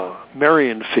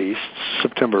Marian feasts,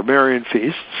 September Marian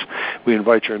feasts. We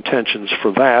invite your intentions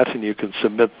for that, and you can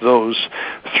submit those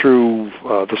through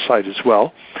the site as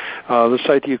well. The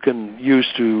site you can use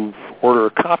to order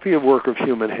a copy of Work of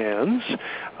Human Hands,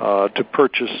 to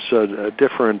purchase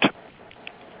different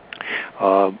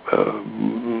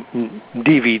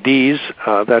DVDs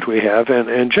that we have,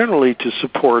 and generally to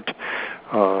support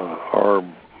our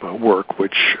work,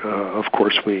 which of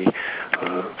course we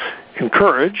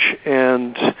encourage,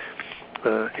 and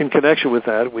in connection with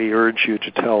that, we urge you to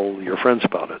tell your friends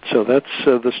about it. So that's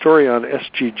the story on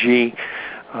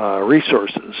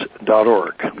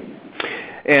sggresources.org.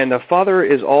 And Father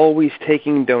is always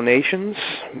taking donations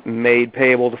made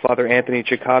payable to Father Anthony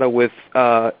Cicada with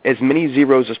as many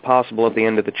zeros as possible at the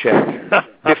end of the check,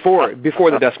 before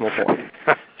the decimal point.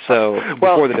 So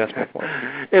before the decimal point.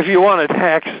 If you want a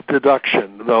tax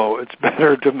deduction, though, it's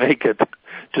better to make it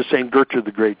to St. Gertrude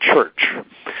the Great Church.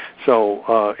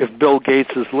 So if Bill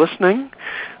Gates is listening,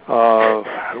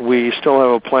 we still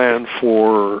have a plan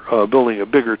for building a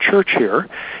bigger church here,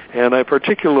 and I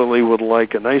particularly would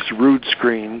like a nice rood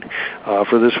screen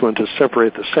for this one to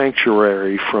separate the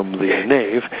sanctuary from the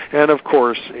nave, and of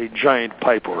course a giant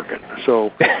pipe organ.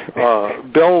 So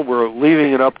Bill, we're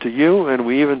leaving it up to you, and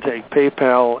we even take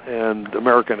PayPal and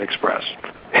American Express.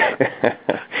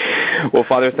 Well,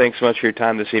 Father, thanks so much for your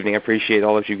time this evening. I appreciate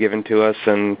all that you've given to us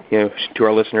and to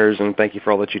our listeners, and thank you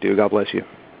for all that you do. God bless you.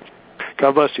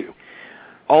 God bless you.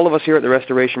 All of us here at the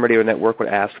Restoration Radio Network would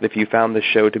ask that if you found this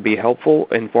show to be helpful,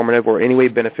 informative, or any way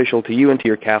beneficial to you and to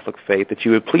your Catholic faith, that you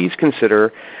would please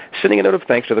consider sending a note of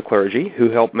thanks to the clergy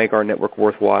who help make our network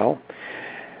worthwhile.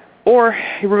 Or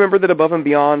remember that above and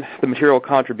beyond the material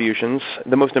contributions,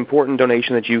 the most important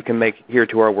donation that you can make here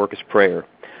to our work is prayer.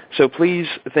 So please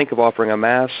think of offering a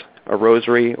Mass, a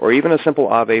Rosary, or even a simple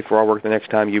Ave for our work the next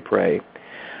time you pray.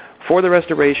 For the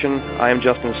Restoration, I am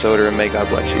Justin Soder, and may God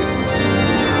bless you.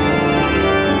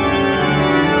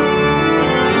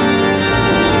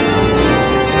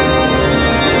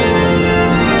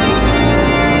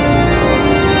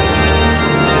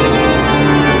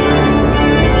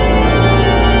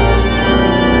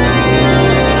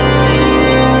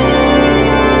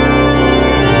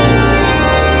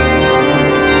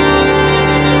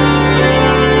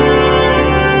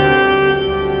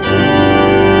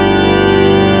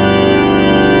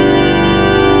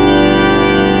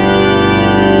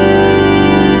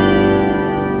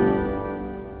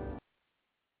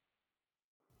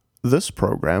 This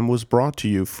program was brought to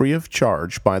you free of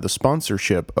charge by the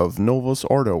sponsorship of Novus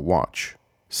Ordo Watch.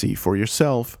 See for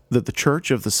yourself that the Church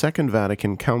of the Second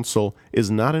Vatican Council is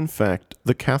not in fact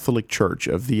the Catholic Church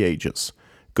of the ages.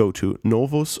 Go to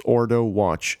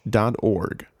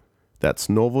novusordowatch.org. That's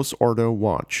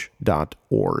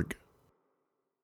novusordowatch.org.